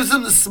she gives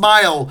him the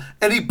smile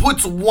and he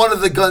puts one of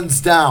the guns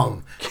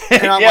down.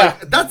 And I'm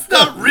like, that's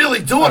not really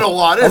doing a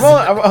lot, is it?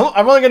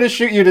 I'm only going to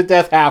shoot you to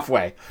death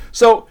halfway.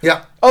 So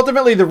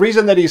ultimately, the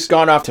reason that he's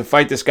gone off to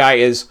fight this guy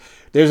is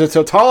there's a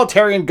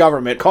totalitarian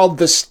government called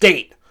the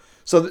State.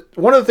 So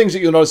one of the things that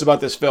you'll notice about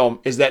this film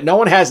is that no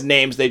one has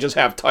names, they just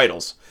have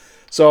titles.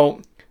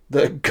 So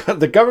the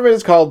government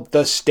is called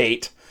the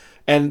State,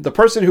 and the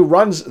person who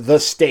runs the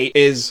State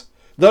is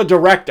the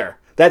director.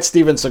 That's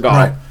Steven Seagal.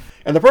 Right.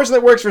 And the person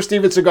that works for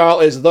Steven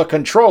Seagal is the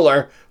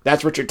controller.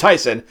 That's Richard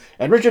Tyson.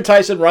 And Richard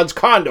Tyson runs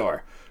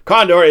Condor.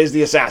 Condor is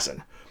the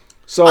assassin.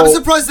 So I'm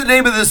surprised the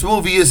name of this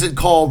movie isn't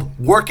called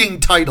Working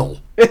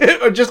Title.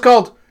 Or just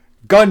called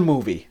Gun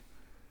Movie.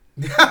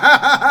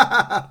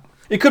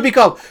 It could be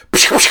called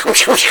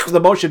The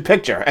Motion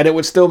Picture, and it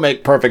would still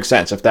make perfect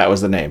sense if that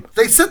was the name.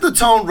 They set the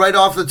tone right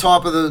off the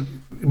top of the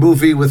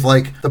movie with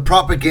the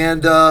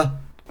propaganda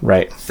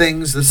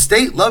things. The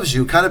State loves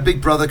you, kind of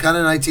Big Brother, kind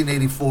of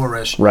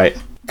 1984-ish. Right.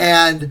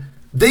 And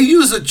they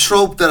use a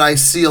trope that I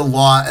see a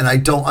lot and I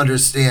don't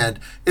understand.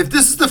 If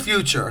this is the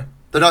future,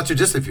 the not too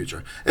distant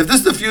future, if this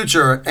is the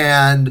future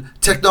and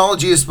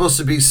technology is supposed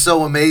to be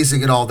so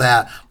amazing and all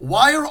that,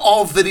 why are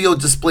all video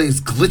displays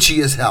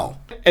glitchy as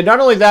hell? And not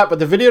only that, but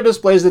the video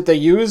displays that they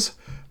use,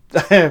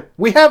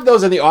 we have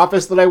those in the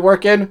office that I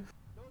work in.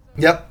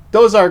 Yep.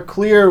 Those are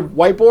clear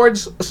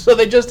whiteboards, so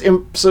they just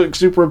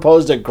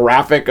superimposed a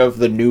graphic of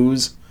the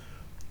news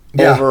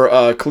over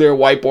a clear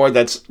whiteboard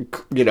that's,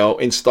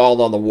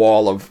 installed on the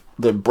wall of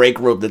the break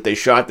room that they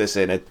shot this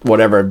in at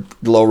whatever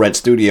low-rent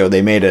studio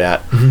they made it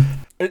at.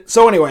 Mm-hmm.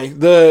 So anyway,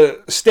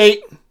 the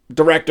State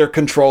director,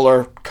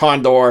 controller,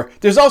 Condor.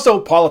 There's also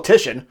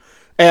politician,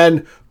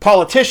 and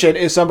politician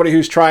is somebody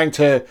who's trying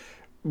to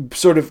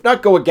sort of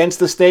not go against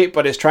the state,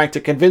 but is trying to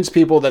convince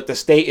people that the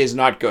state is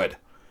not good,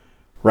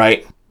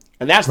 right?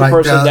 And that's the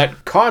person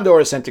that Condor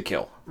is sent to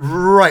kill.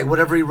 Right,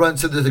 whenever he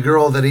runs into the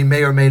girl that he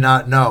may or may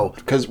not know.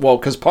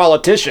 Because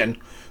Politician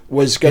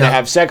was going to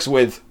have sex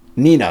with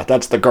Nina.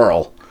 That's the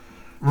girl.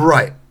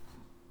 Right.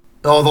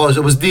 Although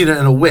it was Nina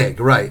in a wig,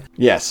 right.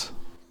 Yes.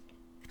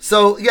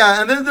 So,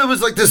 yeah, and then there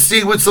was like this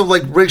scene with some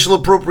like racial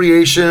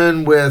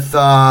appropriation with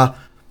the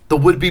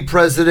would-be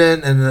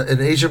president and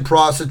an Asian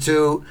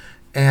prostitute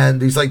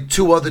and these like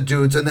two other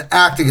dudes, and the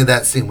acting in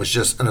that scene was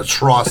just an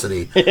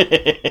atrocity.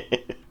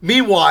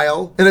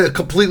 Meanwhile, in a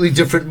completely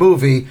different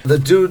movie, the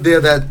dude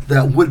there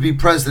that would-be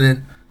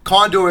president,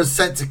 Condor is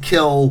sent to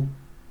kill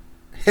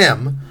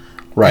him.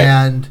 Right.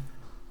 And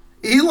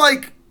he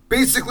like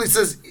basically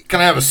says, "Can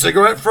I have a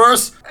cigarette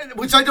first?"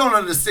 Which I don't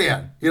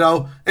understand, you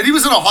know? And he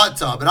was in a hot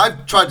tub, and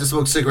I've tried to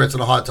smoke cigarettes in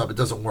a hot tub. It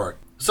doesn't work.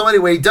 So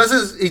anyway, he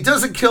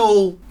doesn't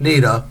kill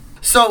Nina.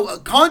 So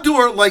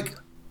Condor like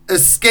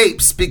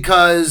escapes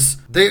because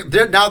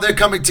they're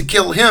coming to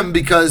kill him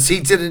because he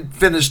didn't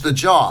finish the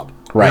job.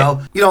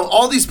 Right. You know,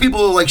 all these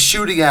people are like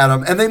shooting at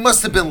him, and they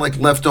must have been like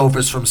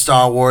leftovers from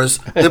Star Wars.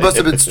 They must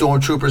have been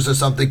stormtroopers or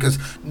something, because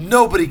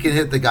nobody can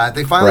hit the guy.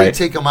 They finally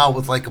take him out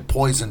with like a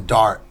poison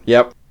dart.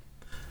 Yep.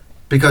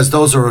 Because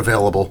those are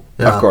available.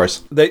 Yeah. Of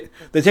course. They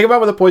take him out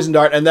with a poison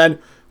dart, and then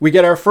we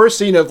get our first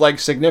scene of like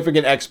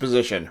significant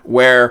exposition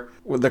where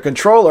the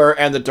controller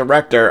and the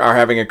director are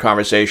having a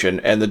conversation,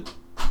 and the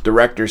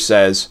director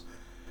says,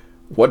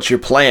 "What's your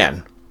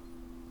plan?"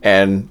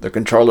 And the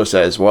controller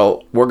says,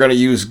 "Well, we're going to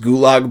use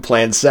Gulag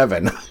Plan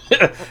 7."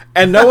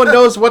 And no one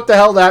knows what the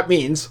hell that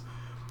means.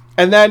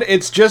 And then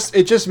it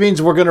just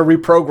means we're going to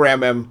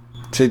reprogram him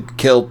to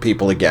kill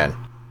people again.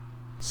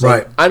 So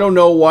right. I don't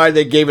know why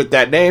they gave it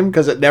that name,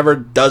 because it never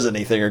does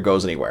anything or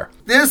goes anywhere.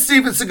 There's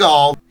Steven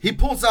Seagal. He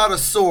pulls out a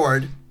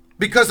sword,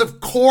 because of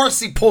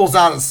course he pulls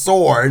out a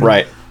sword.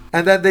 Right.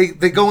 And then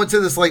they go into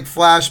this like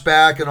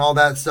flashback and all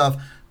that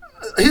stuff.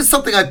 Here's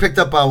something I picked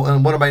up out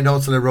in one of my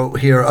notes that I wrote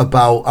here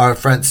about our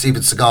friend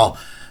Steven Seagal.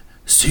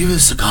 Steven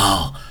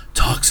Seagal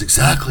talks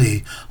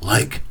exactly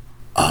like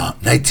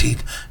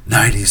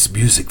 1990s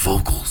music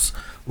vocals.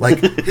 Like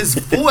his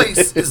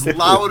voice is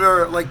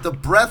louder, like the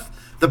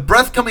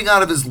breath coming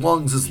out of his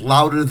lungs is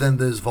louder than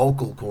his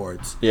vocal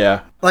cords.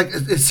 Yeah. Like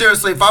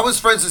seriously, if I was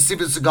friends with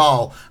Steven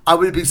Seagal, I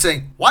would be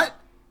saying, "What?"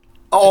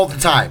 all the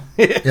time.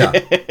 Yeah.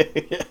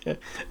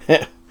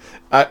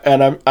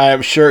 I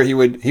am sure he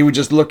would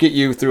just look at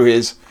you through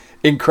his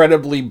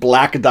incredibly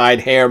black-dyed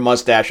hair,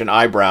 mustache, and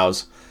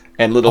eyebrows,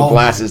 and little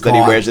glasses that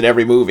he wears in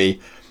every movie,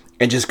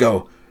 and just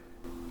go,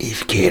 "If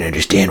you can't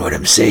understand what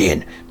I'm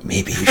saying,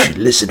 maybe you should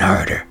listen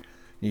harder."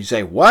 And you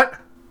say, "What?"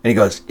 And he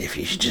goes, "If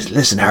you should just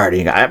listen harder."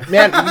 And you go,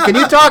 "Man, can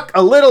you talk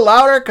a little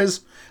louder?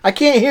 Because I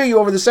can't hear you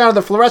over the sound of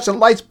the fluorescent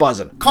lights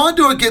buzzing."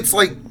 Condor gets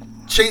like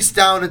chased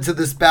down into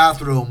this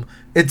bathroom,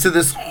 into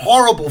this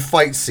horrible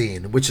fight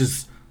scene, which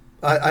is...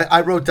 I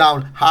wrote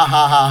down ha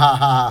ha ha ha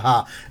ha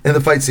ha in the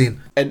fight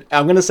scene. And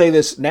I'm going to say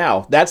this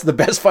now. That's the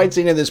best fight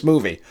scene in this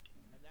movie.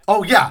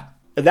 Oh, yeah.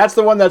 And that's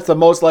the one that's the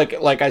most like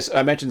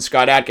I mentioned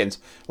Scott Adkins.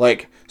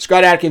 Like,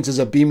 Scott Adkins is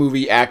a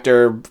B-movie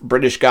actor,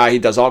 British guy. He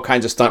does all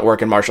kinds of stunt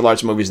work in martial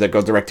arts movies that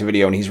go direct to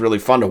video, and he's really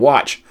fun to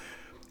watch.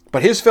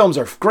 But his films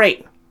are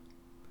great.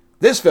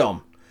 This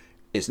film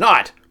is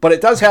not. But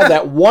it does have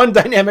that one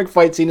dynamic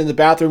fight scene in the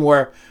bathroom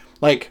where,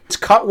 like, it's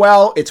cut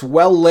well, it's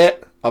well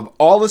lit. Of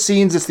all the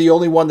scenes, it's the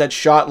only one that's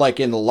shot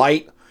like in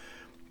light.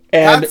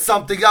 And that's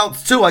something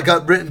else too. I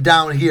got written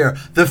down here.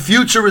 The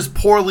future is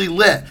poorly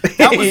lit.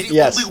 That was the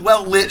yes. only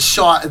well lit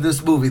shot in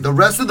this movie. The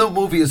rest of the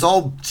movie is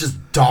all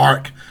just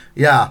dark,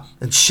 yeah,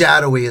 and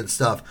shadowy and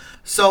stuff.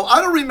 So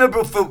I don't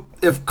remember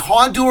if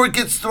Condor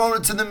gets thrown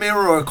into the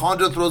mirror or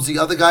Condor throws the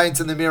other guy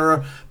into the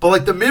mirror. But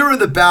like the mirror in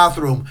the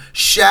bathroom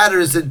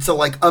shatters into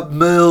like a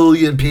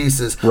million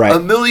pieces. Right. A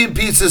million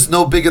pieces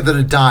no bigger than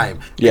a dime.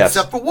 Yes.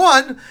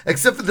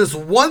 Except for this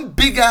one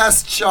big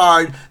ass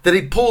shard that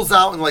he pulls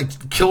out and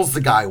like kills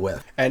the guy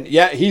with. And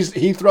yeah,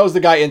 he throws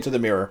the guy into the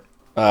mirror.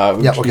 He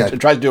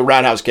tries to do a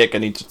roundhouse kick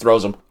and he just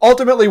throws him.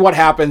 Ultimately what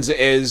happens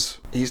is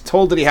he's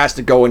told that he has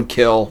to go and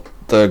kill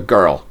the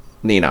girl,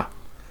 Nina.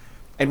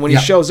 And when he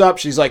shows up,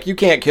 she's like, "You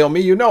can't kill me,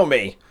 you know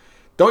me.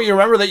 Don't you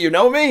remember that you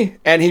know me?"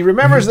 And he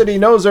remembers that he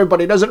knows her, but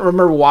he doesn't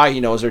remember why he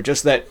knows her,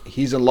 just that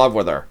he's in love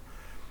with her.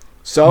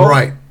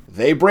 So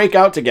they break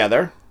out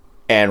together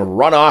and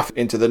run off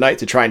into the night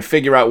to try and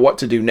figure out what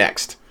to do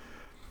next.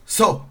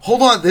 So,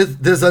 hold on.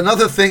 There's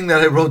another thing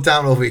that I wrote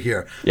down over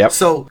here. Yep.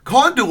 So,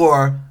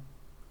 Condor,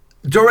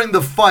 during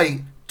the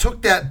fight,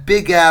 took that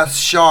big-ass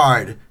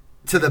shard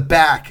to the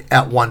back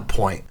at one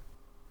point.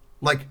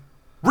 Like,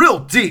 real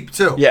deep,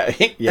 too. Yeah,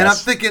 yes. And I'm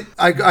thinking,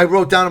 I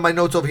wrote down in my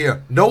notes over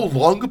here, no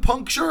lung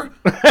puncture?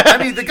 I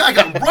mean, the guy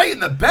got right in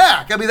the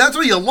back. I mean, that's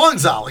where your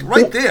lungs are, like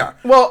right there.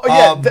 Well,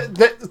 yeah,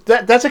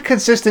 that's a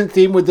consistent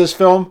theme with this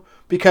film,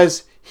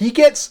 because he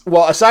gets,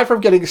 well, aside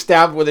from getting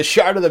stabbed with a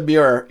shard of the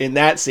mirror in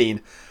that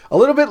scene, a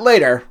little bit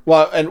later,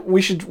 and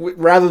we should,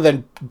 rather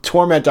than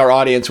torment our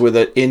audience with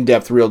an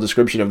in-depth real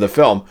description of the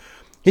film,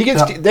 They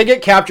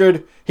get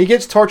captured. He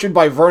gets tortured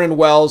by Vernon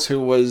Wells, who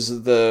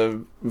was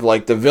the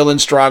villain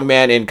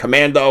strongman in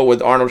Commando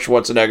with Arnold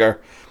Schwarzenegger,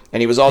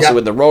 and he was also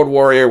in The Road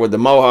Warrior with the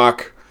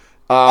Mohawk.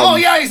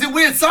 He's in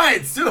Weird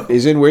Science too.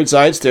 He's in Weird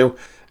Science too,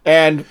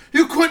 and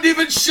you couldn't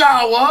even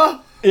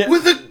shower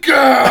with a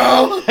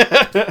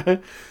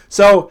girl.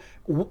 So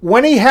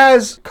when he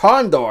has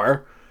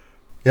Condor,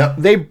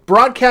 they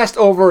broadcast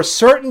over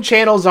certain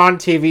channels on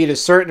TV to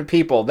certain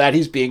people that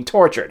he's being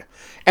tortured.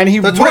 And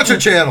the torture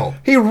channel.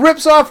 He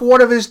rips off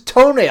one of his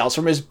toenails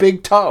from his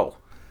big toe.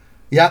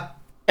 Yep.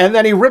 And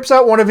then he rips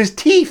out one of his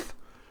teeth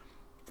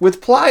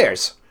with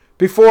pliers.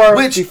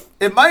 Which,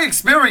 in my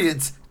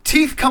experience,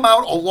 teeth come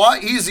out a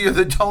lot easier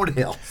than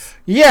toenails.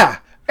 Yeah.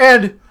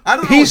 And I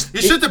don't know. You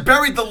should have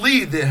buried the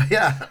lead there.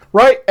 Yeah.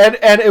 Right. And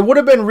it would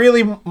have been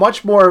really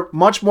much more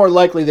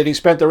likely that he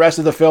spent the rest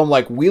of the film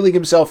like wheeling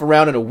himself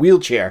around in a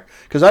wheelchair.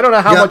 Because I don't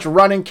know how much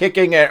running,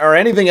 kicking, or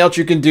anything else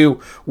you can do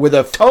with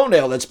a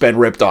toenail that's been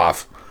ripped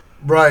off.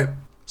 Right.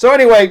 So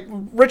anyway,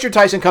 Richard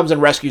Tyson comes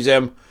and rescues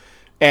him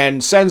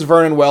and sends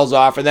Vernon Wells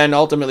off, and then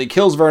ultimately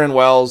kills Vernon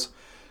Wells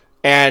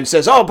and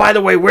says, "Oh, by the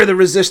way, we're the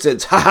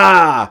Resistance. Ha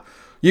ha!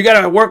 You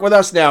gotta work with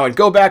us now and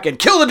go back and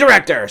kill the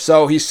director."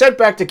 So he's sent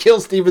back to kill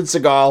Steven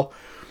Seagal.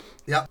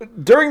 Yep.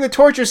 During the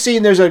torture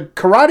scene, there's a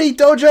karate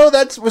dojo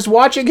that was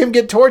watching him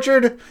get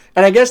tortured,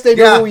 and I guess they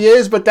know who he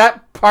is, but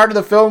that part of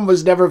the film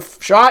was never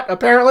shot,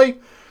 apparently.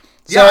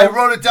 So, I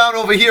wrote it down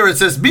over here. It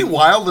says,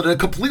 "Meanwhile, in a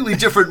completely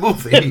different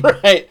movie."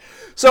 Right.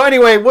 So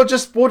anyway, we'll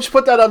just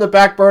put that on the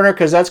back burner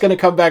because that's going to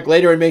come back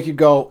later and make you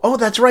go, "Oh,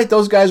 that's right,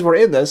 those guys were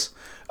in this."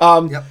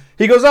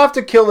 He goes off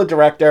to kill the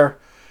director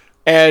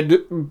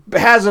and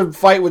has a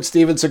fight with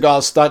Steven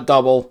Seagal's stunt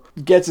double,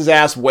 gets his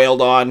ass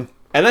wailed on.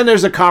 And then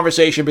there's a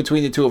conversation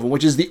between the two of them,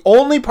 which is the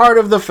only part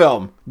of the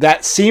film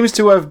that seems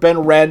to have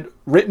been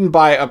written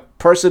by a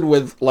person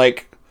with,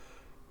 like,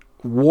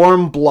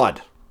 warm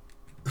blood.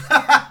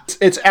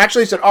 It's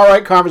actually an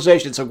alright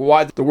conversation. It's like,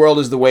 why the world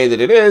is the way that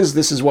it is.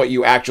 This is what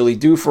you actually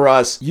do for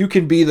us. You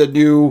can be the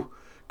new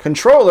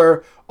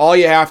controller. All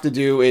you have to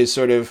do is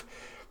sort of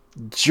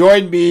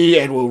join me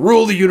and we'll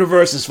rule the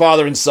universe as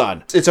father and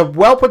son. It's a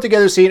well put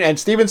together scene, and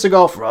Steven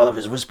Seagal, for all of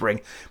his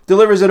whispering,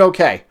 delivers it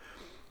okay.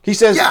 He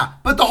says... Yeah,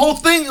 but the whole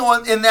thing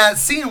in that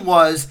scene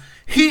was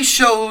he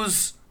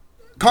shows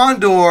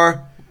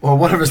Condor, or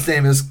whatever his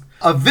name is,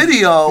 a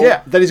video...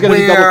 Yeah, that he's going to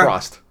be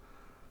double-crossed.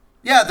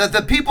 Yeah, that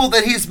the people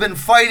that he's been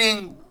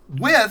fighting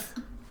with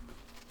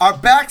are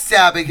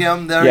backstabbing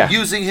him. They're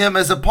using him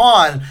as a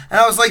pawn. And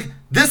I was like,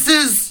 this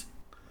is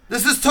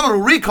Total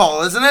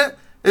Recall, isn't it?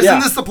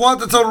 Isn't this the plot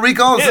to Total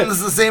Recall? Isn't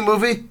this the same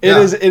movie? It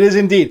is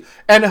indeed.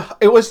 And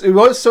it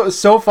was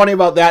so funny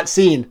about that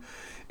scene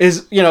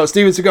is,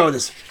 Steven Seagal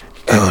is,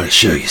 "I want to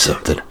show you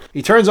something."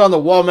 He turns on the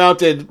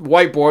wall-mounted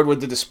whiteboard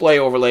with the display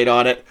overlaid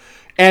on it.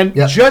 And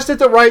just at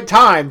the right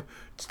time,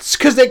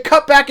 because they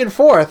cut back and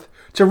forth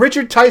to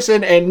Richard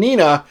Tyson and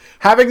Nina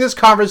having this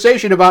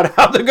conversation about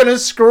how they're going to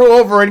screw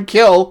over and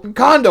kill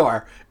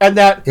Condor. And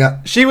that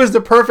she was the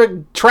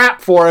perfect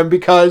trap for him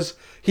because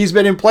he's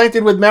been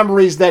implanted with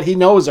memories that he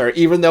knows her,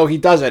 even though he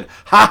doesn't.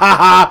 Ha ha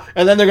ha!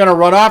 And then they're going to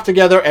run off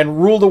together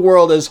and rule the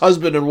world as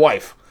husband and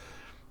wife.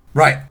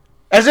 Right.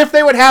 As if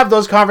they would have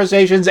those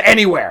conversations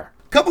anywhere.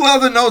 A couple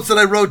other notes that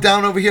I wrote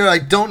down over here. I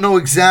don't know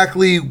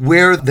exactly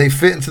where they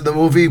fit into the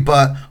movie,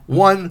 but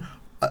one,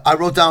 I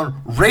wrote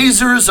down,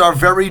 razors are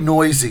very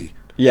noisy.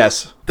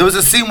 Yes. There was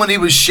a scene when he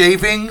was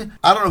shaving.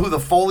 I don't know who the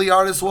Foley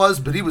artist was,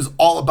 but he was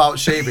all about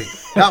shaving.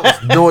 That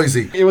was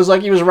noisy. It was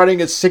like he was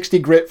running a 60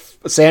 grit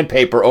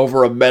sandpaper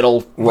over a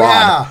metal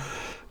rod.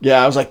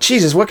 Yeah, I was like,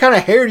 Jesus, what kind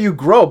of hair do you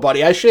grow,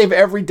 buddy? I shave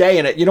every day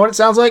in it. You know what it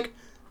sounds like?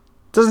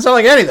 It doesn't sound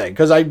like anything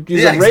because I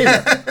use a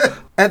razor.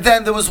 And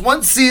then there was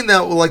one scene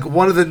that, like,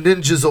 one of the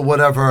ninjas or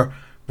whatever,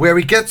 where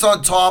he gets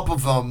on top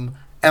of him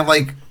and,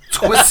 like,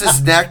 twists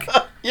his neck.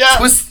 Yeah.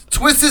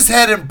 Twists his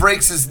head and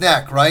breaks his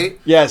neck, right?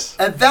 Yes.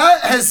 And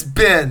that has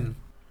been,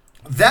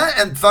 that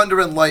and Thunder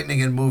and Lightning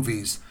in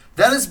movies,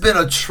 that has been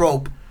a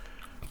trope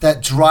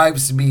that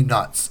drives me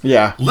nuts.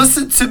 Yeah.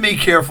 Listen to me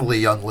carefully,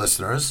 young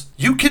listeners.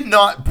 You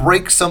cannot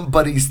break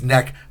somebody's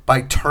neck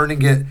by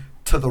turning it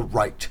to the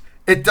right.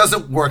 It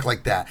doesn't work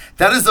like that.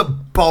 That is a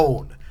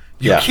bone.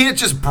 You can't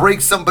just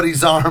break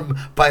somebody's arm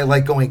by,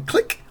 like, going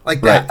click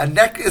like that. Right. A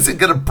neck isn't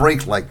going to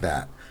break like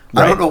that.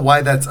 Right. I don't know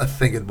why that's a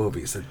thing in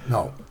movies.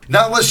 No.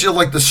 Not unless you're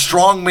like the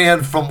strong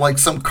man from like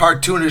some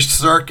cartoonish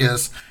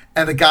circus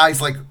and the guy's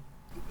like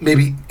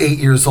maybe 8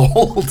 years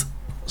old.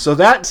 So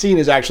that scene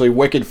is actually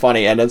wicked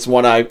funny, and it's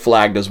one I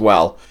flagged as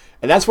well.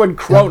 And that's when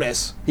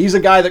Cronus, he's a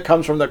guy that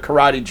comes from the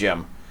karate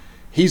gym.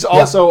 He's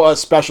also a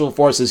special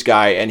forces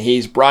guy, and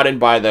he's brought in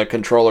by the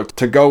controller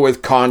to go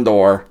with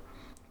Condor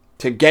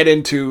to get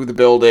into the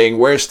building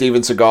where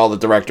Steven Seagal, the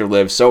director,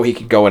 lives so he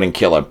could go in and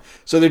kill him.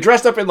 So they're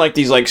dressed up in like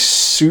these like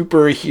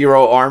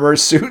superhero armor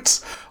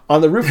suits on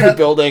the roof of the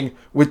building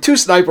with 2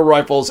 sniper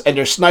rifles, and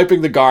they're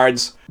sniping the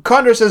guards.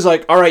 Condor says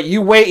like, "All right,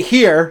 you wait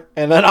here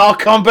and then I'll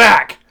come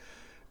back."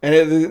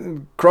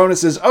 And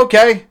Cronus says,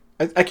 "Okay."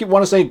 I keep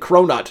wanting to say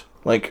cronut,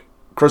 like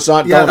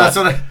croissant donut. Yeah, that's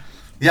what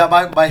Yeah,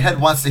 my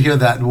head wants to hear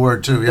that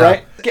word too. Yeah.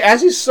 Right?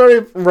 As he's sort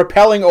of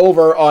rappelling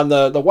over on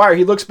the wire,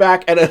 he looks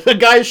back and a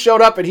guy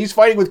showed up and he's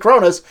fighting with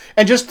Cronus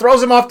and just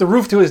throws him off the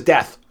roof to his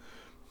death.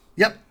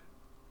 Yep.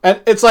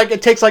 And it's like,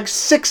 it takes like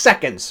 6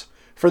 seconds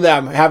for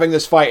them having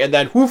this fight, and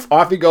then whoof,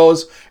 off he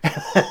goes.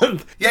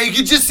 Yeah, you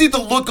can just see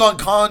the look on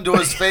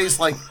Condor's face,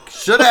 like,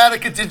 should have had a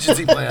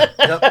contingency plan.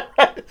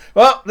 Yep.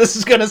 Well, this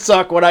is going to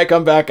suck when I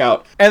come back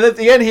out. And at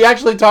the end, he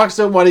actually talks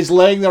to him when he's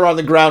laying there on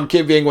the ground,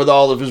 kivying with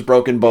all of his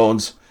broken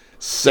bones,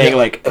 saying,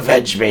 like,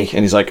 avenge me.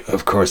 And he's like,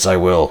 of course I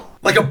will.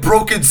 Like a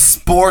broken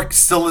spork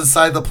still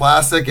inside the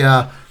plastic,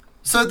 yeah.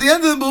 So at the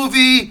end of the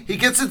movie, he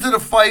gets into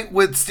the fight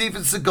with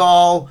Steven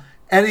Seagal,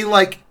 and he,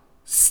 like,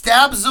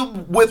 stabs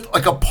him with,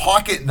 like, a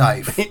pocket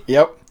knife.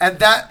 Yep. And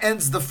that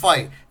ends the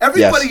fight.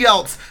 Everybody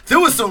else,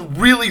 there was some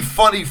really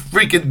funny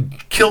freaking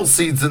kill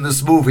scenes in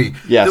this movie.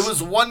 Yes. There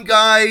was one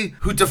guy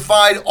who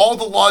defied all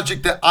the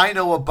logic that I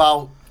know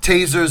about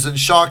tasers and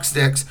shock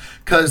sticks,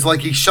 because,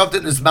 like, he shoved it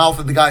in his mouth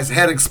and the guy's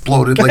head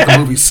exploded like the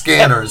movie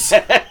Scanners.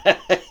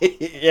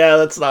 Yeah,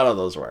 that's not how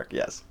those work,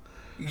 yes.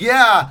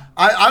 Yeah,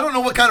 I don't know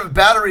what kind of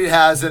battery it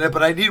has in it,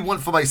 but I need one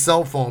for my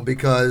cell phone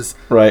because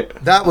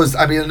that was,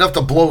 I mean, enough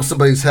to blow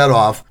somebody's head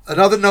off.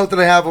 Another note that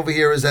I have over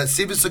here is that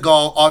Steven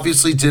Seagal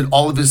obviously did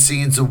all of his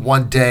scenes in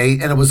one day,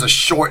 and it was a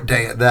short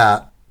day at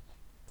that.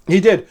 He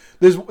did.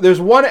 There's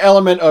one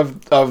element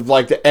of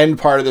like the end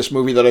part of this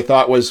movie that I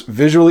thought was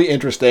visually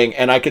interesting,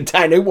 and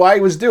I knew why he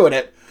was doing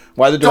it,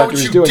 why the director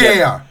was doing it. Don't you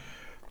dare!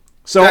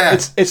 So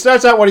it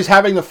starts out when he's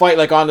having the fight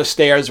like on the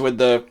stairs with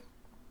the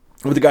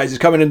guys. He's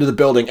coming into the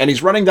building, and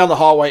he's running down the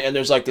hallway, and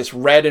there's like this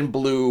red and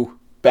blue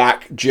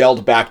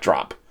gelled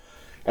backdrop.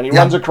 And he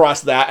runs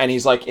across that, and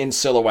he's like in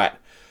silhouette.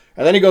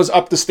 And then he goes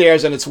up the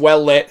stairs, and it's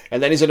well lit,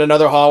 and then he's in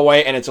another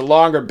hallway, and it's a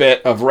longer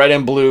bit of red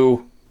and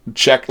blue,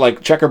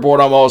 like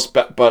checkerboard almost,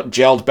 but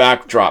gelled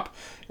backdrop.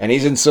 And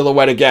he's in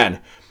silhouette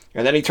again.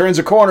 And then he turns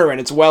a corner, and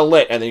it's well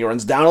lit, and then he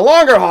runs down a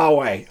longer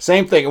hallway.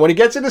 Same thing. And when he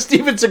gets into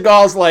Steven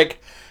Seagal's, like,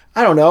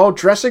 I don't know,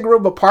 dressing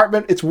room,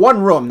 apartment, it's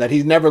one room that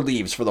he never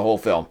leaves for the whole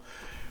film.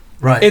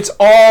 Right. It's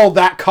all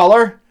that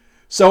color,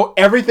 so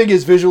everything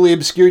is visually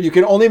obscured. You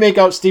can only make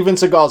out Steven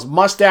Seagal's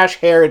mustache,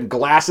 hair, and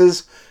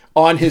glasses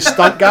on his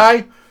stunt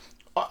guy,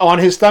 on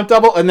his stunt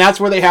double, and that's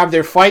where they have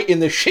their fight in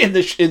the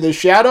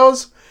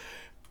shadows.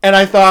 And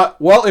I thought,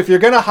 well, if you're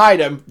going to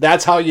hide him,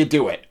 that's how you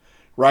do it,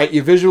 right?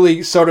 You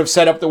visually sort of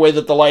set up the way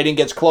that the lighting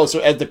gets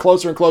closer. As the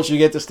closer and closer you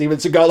get to Steven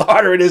Seagal, the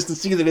harder it is to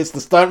see that it's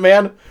the stunt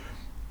man.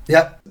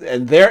 Yep.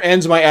 And there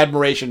ends my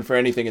admiration for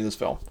anything in this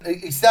film.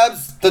 He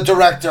stabs the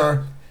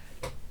director.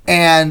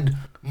 And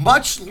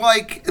much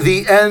like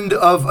the end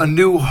of A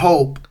New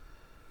Hope,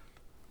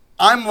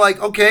 I'm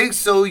like, okay,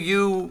 so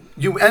you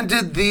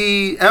ended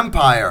the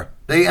empire.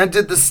 They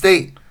ended the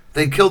state.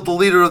 They killed the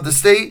leader of the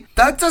state.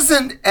 That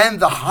doesn't end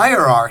the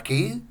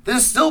hierarchy.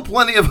 There's still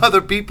plenty of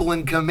other people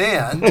in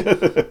command,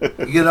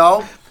 you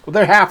know? Well,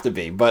 there have to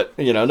be, but,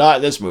 you know, not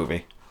in this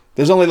movie.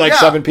 There's only like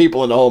 7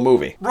 people in the whole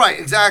movie. Right,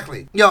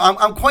 exactly. You know,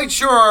 I'm quite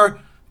sure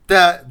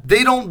that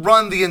they don't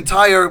run the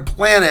entire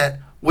planet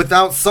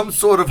without some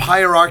sort of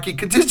hierarchy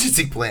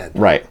contingency plan.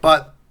 Right.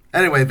 But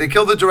anyway, they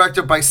kill the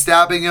director by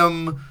stabbing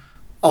him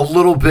a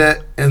little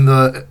bit in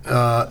the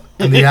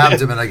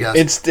abdomen, I guess.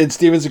 In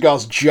Steven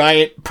Seagal's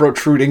giant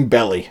protruding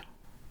belly.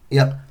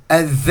 Yep.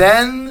 And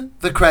then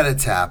the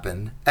credits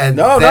happen. And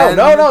No,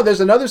 there's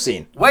another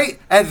scene. Wait,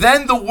 and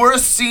then the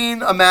worst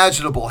scene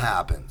imaginable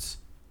happens.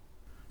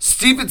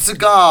 Steven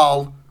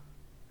Seagal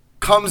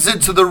comes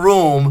into the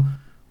room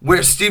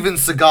where Steven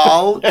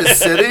Seagal is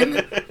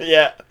sitting.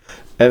 Yeah.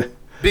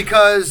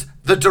 Because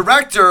the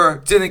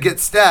director didn't get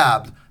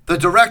stabbed. The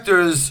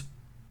director's,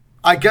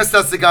 I guess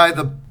that's the guy,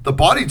 the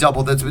body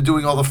double that's been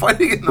doing all the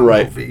fighting in the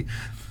movie.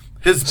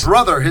 His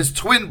brother, his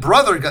twin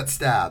brother got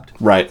stabbed.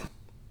 Right.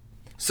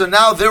 So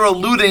now they're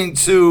alluding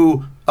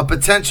to a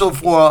potential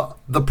for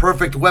The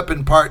Perfect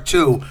Weapon Part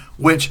 2,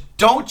 which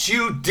don't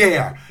you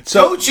dare.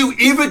 Don't you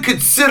even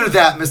consider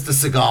that, Mr.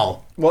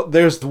 Seagal. Well,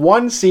 there's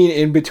one scene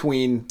in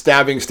between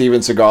stabbing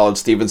Steven Seagal and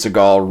Steven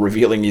Seagal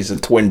revealing he's a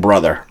twin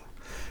brother.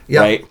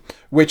 Yep. Right?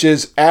 Which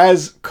is,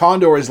 as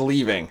Condor is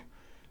leaving,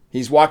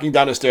 he's walking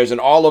down the stairs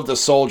and all of the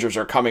soldiers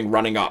are coming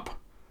running up.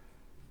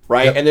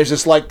 Right? Yep. And there's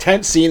this like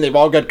tense scene. They've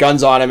all got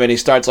guns on him and he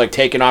starts like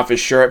taking off his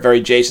shirt, very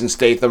Jason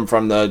Statham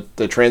from the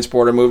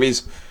Transporter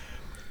movies.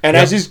 And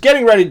as he's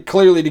getting ready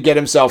clearly to get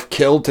himself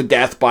killed to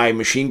death by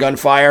machine gun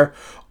fire,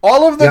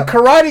 all of the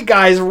karate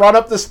guys run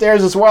up the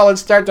stairs as well and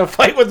start to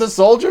fight with the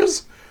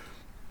soldiers.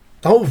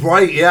 Oh,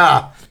 right,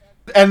 yeah.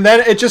 And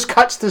then it just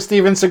cuts to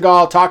Steven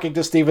Seagal talking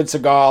to Steven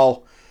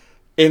Seagal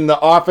in the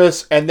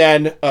office, and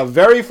then a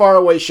very far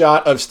away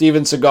shot of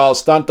Steven Seagal's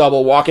stunt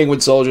double walking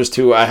with soldiers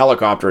to a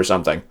helicopter or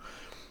something.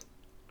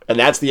 And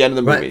that's the end of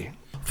the movie. Right.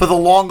 For the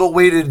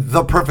long-awaited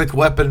The Perfect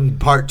Weapon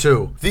Part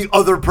 2. The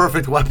other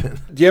perfect weapon.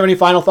 Do you have any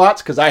final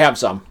thoughts? Because I have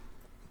some.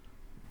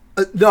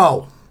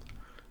 No.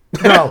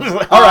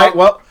 No. All right,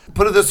 well.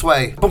 Put it this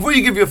way. Before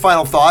you give your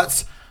final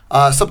thoughts,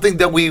 something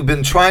that we've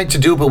been trying to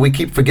do but we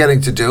keep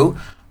forgetting to do,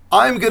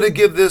 I'm going to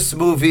give this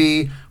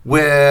movie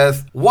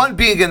with 1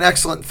 being an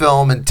excellent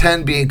film and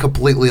 10 being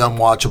completely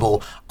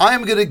unwatchable,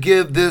 I'm going to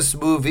give this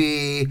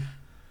movie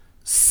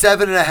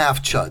 7.5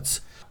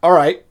 chuds. All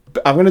right.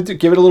 I'm going to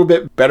give it a little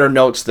bit better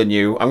notes than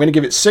you. I'm going to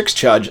give it 6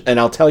 chuds, and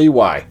I'll tell you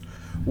why.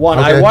 One,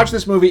 Okay. I watched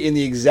this movie in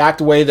the exact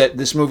way that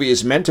this movie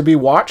is meant to be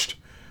watched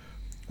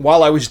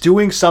while I was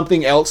doing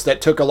something else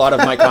that took a lot of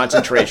my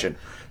concentration.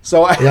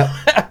 So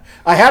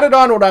I had it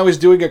on when I was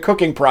doing a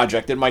cooking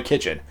project in my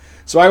kitchen.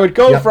 So I would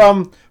go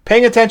from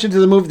paying attention to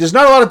the movie. There's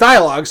not a lot of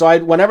dialogue,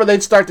 so whenever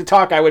they'd start to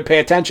talk, I would pay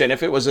attention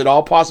if it was at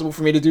all possible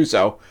for me to do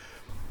so.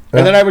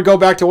 And then I would go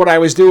back to what I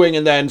was doing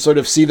and then sort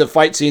of see the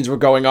fight scenes were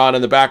going on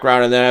in the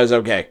background, and then I was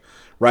okay.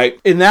 Right?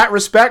 In that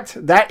respect,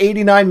 that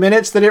 89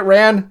 minutes that it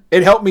ran,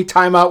 it helped me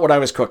time out what I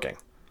was cooking.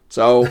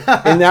 So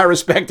in that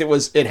respect,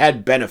 it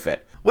had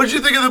benefit. What did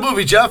you think of the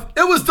movie, Jeff?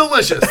 It was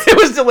delicious. It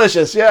was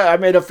delicious. Yeah, I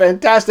made a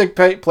fantastic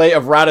play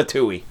of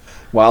ratatouille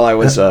while I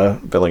was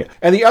building it.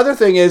 And the other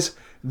thing is,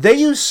 they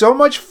use so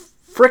much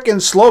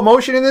frickin' slow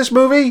motion in this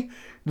movie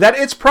that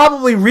it's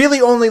probably really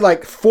only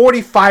like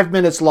 45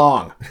 minutes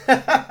long.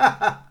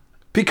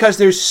 Because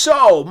there's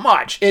so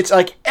much. It's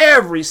like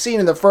every scene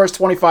in the first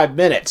 25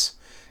 minutes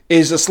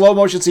is a slow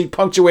motion scene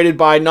punctuated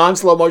by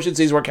non-slow motion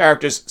scenes where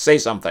characters say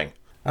something.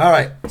 All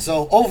right.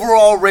 So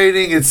overall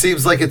rating, it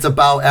seems like it's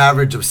about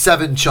average of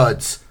 7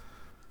 chuds.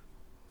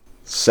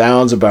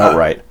 Sounds about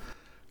right.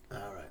 All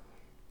right.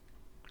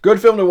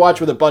 Good film to watch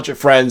with a bunch of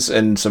friends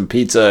and some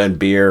pizza and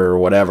beer or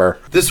whatever.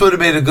 This would have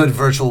made a good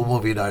virtual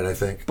movie night, I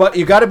think. But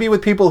you got to be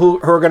with people who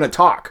are going to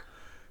talk.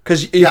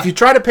 Because if you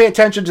try to pay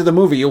attention to the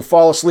movie, you'll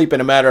fall asleep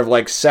in a matter of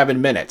like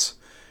 7 minutes.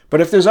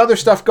 But if there's other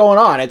stuff going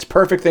on, it's a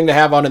perfect thing to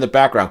have on in the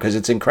background because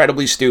it's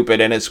incredibly stupid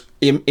and it's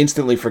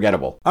instantly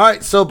forgettable. All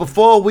right, so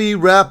before we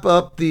wrap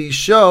up the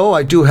show,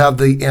 I do have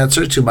the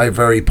answer to my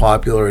very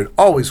popular and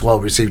always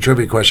well-received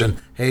trivia question.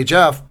 Hey,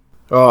 Jeff.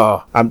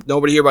 Oh, I'm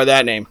nobody here by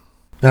that name.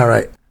 All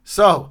right.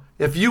 So,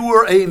 if you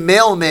were a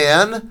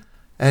mailman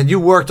and you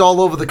worked all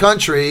over the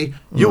country,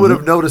 you would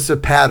have noticed a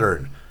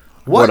pattern.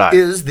 What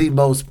is the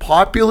most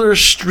popular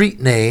street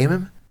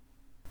name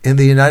in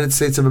the United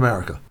States of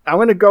America? I'm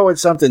going to go with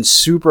something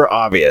super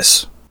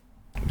obvious.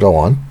 Go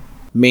on.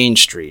 Main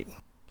Street.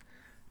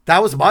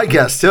 That was my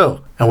guess,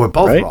 too. And we're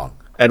both wrong.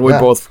 And we're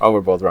both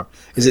wrong.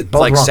 Is it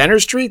Both like wrong. Center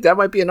Street? That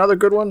might be another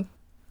good one.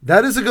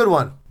 That is a good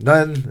one.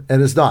 Then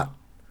it is not.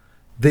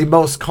 The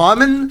most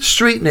common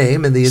street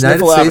name in the United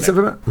Sniffle States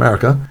Avenue. of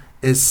America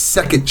is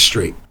 2nd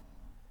Street.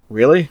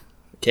 Really?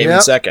 Came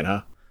in second,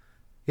 huh?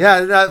 Yeah,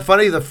 isn't that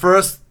funny? The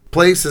first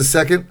place is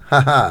second.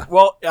 Haha.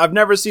 Well, I've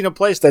never seen a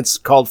place that's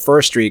called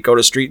First Street. Go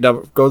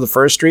to the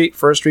First Street.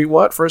 First Street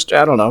what?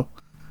 I don't know.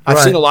 I've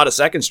Right. seen a lot of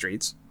second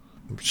streets.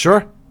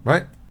 Sure,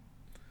 right?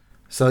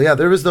 So yeah,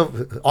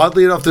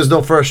 oddly enough, there's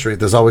no First Street.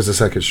 There's always a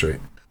 2nd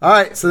Street. All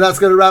right, so that's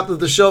going to wrap up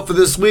the show for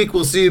this week.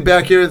 We'll see you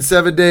back here in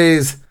 7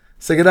 days.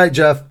 Say goodnight,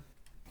 Jeff.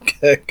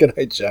 Good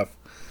night, Jeff.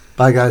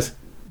 Bye, guys.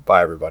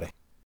 Bye, everybody.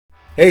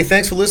 Hey,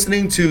 thanks for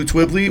listening to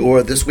TWWWBLY,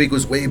 or This Week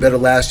Was Way Better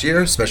Last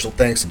Year. Special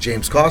thanks to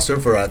James Coster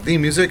for our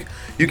theme music.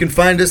 You can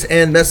find us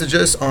and message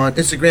us on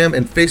Instagram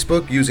and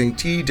Facebook using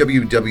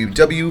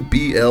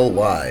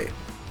TWWWBLY.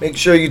 Make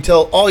sure you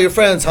tell all your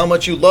friends how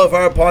much you love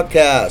our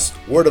podcast.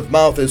 Word of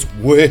mouth is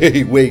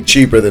way, way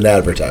cheaper than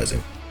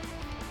advertising.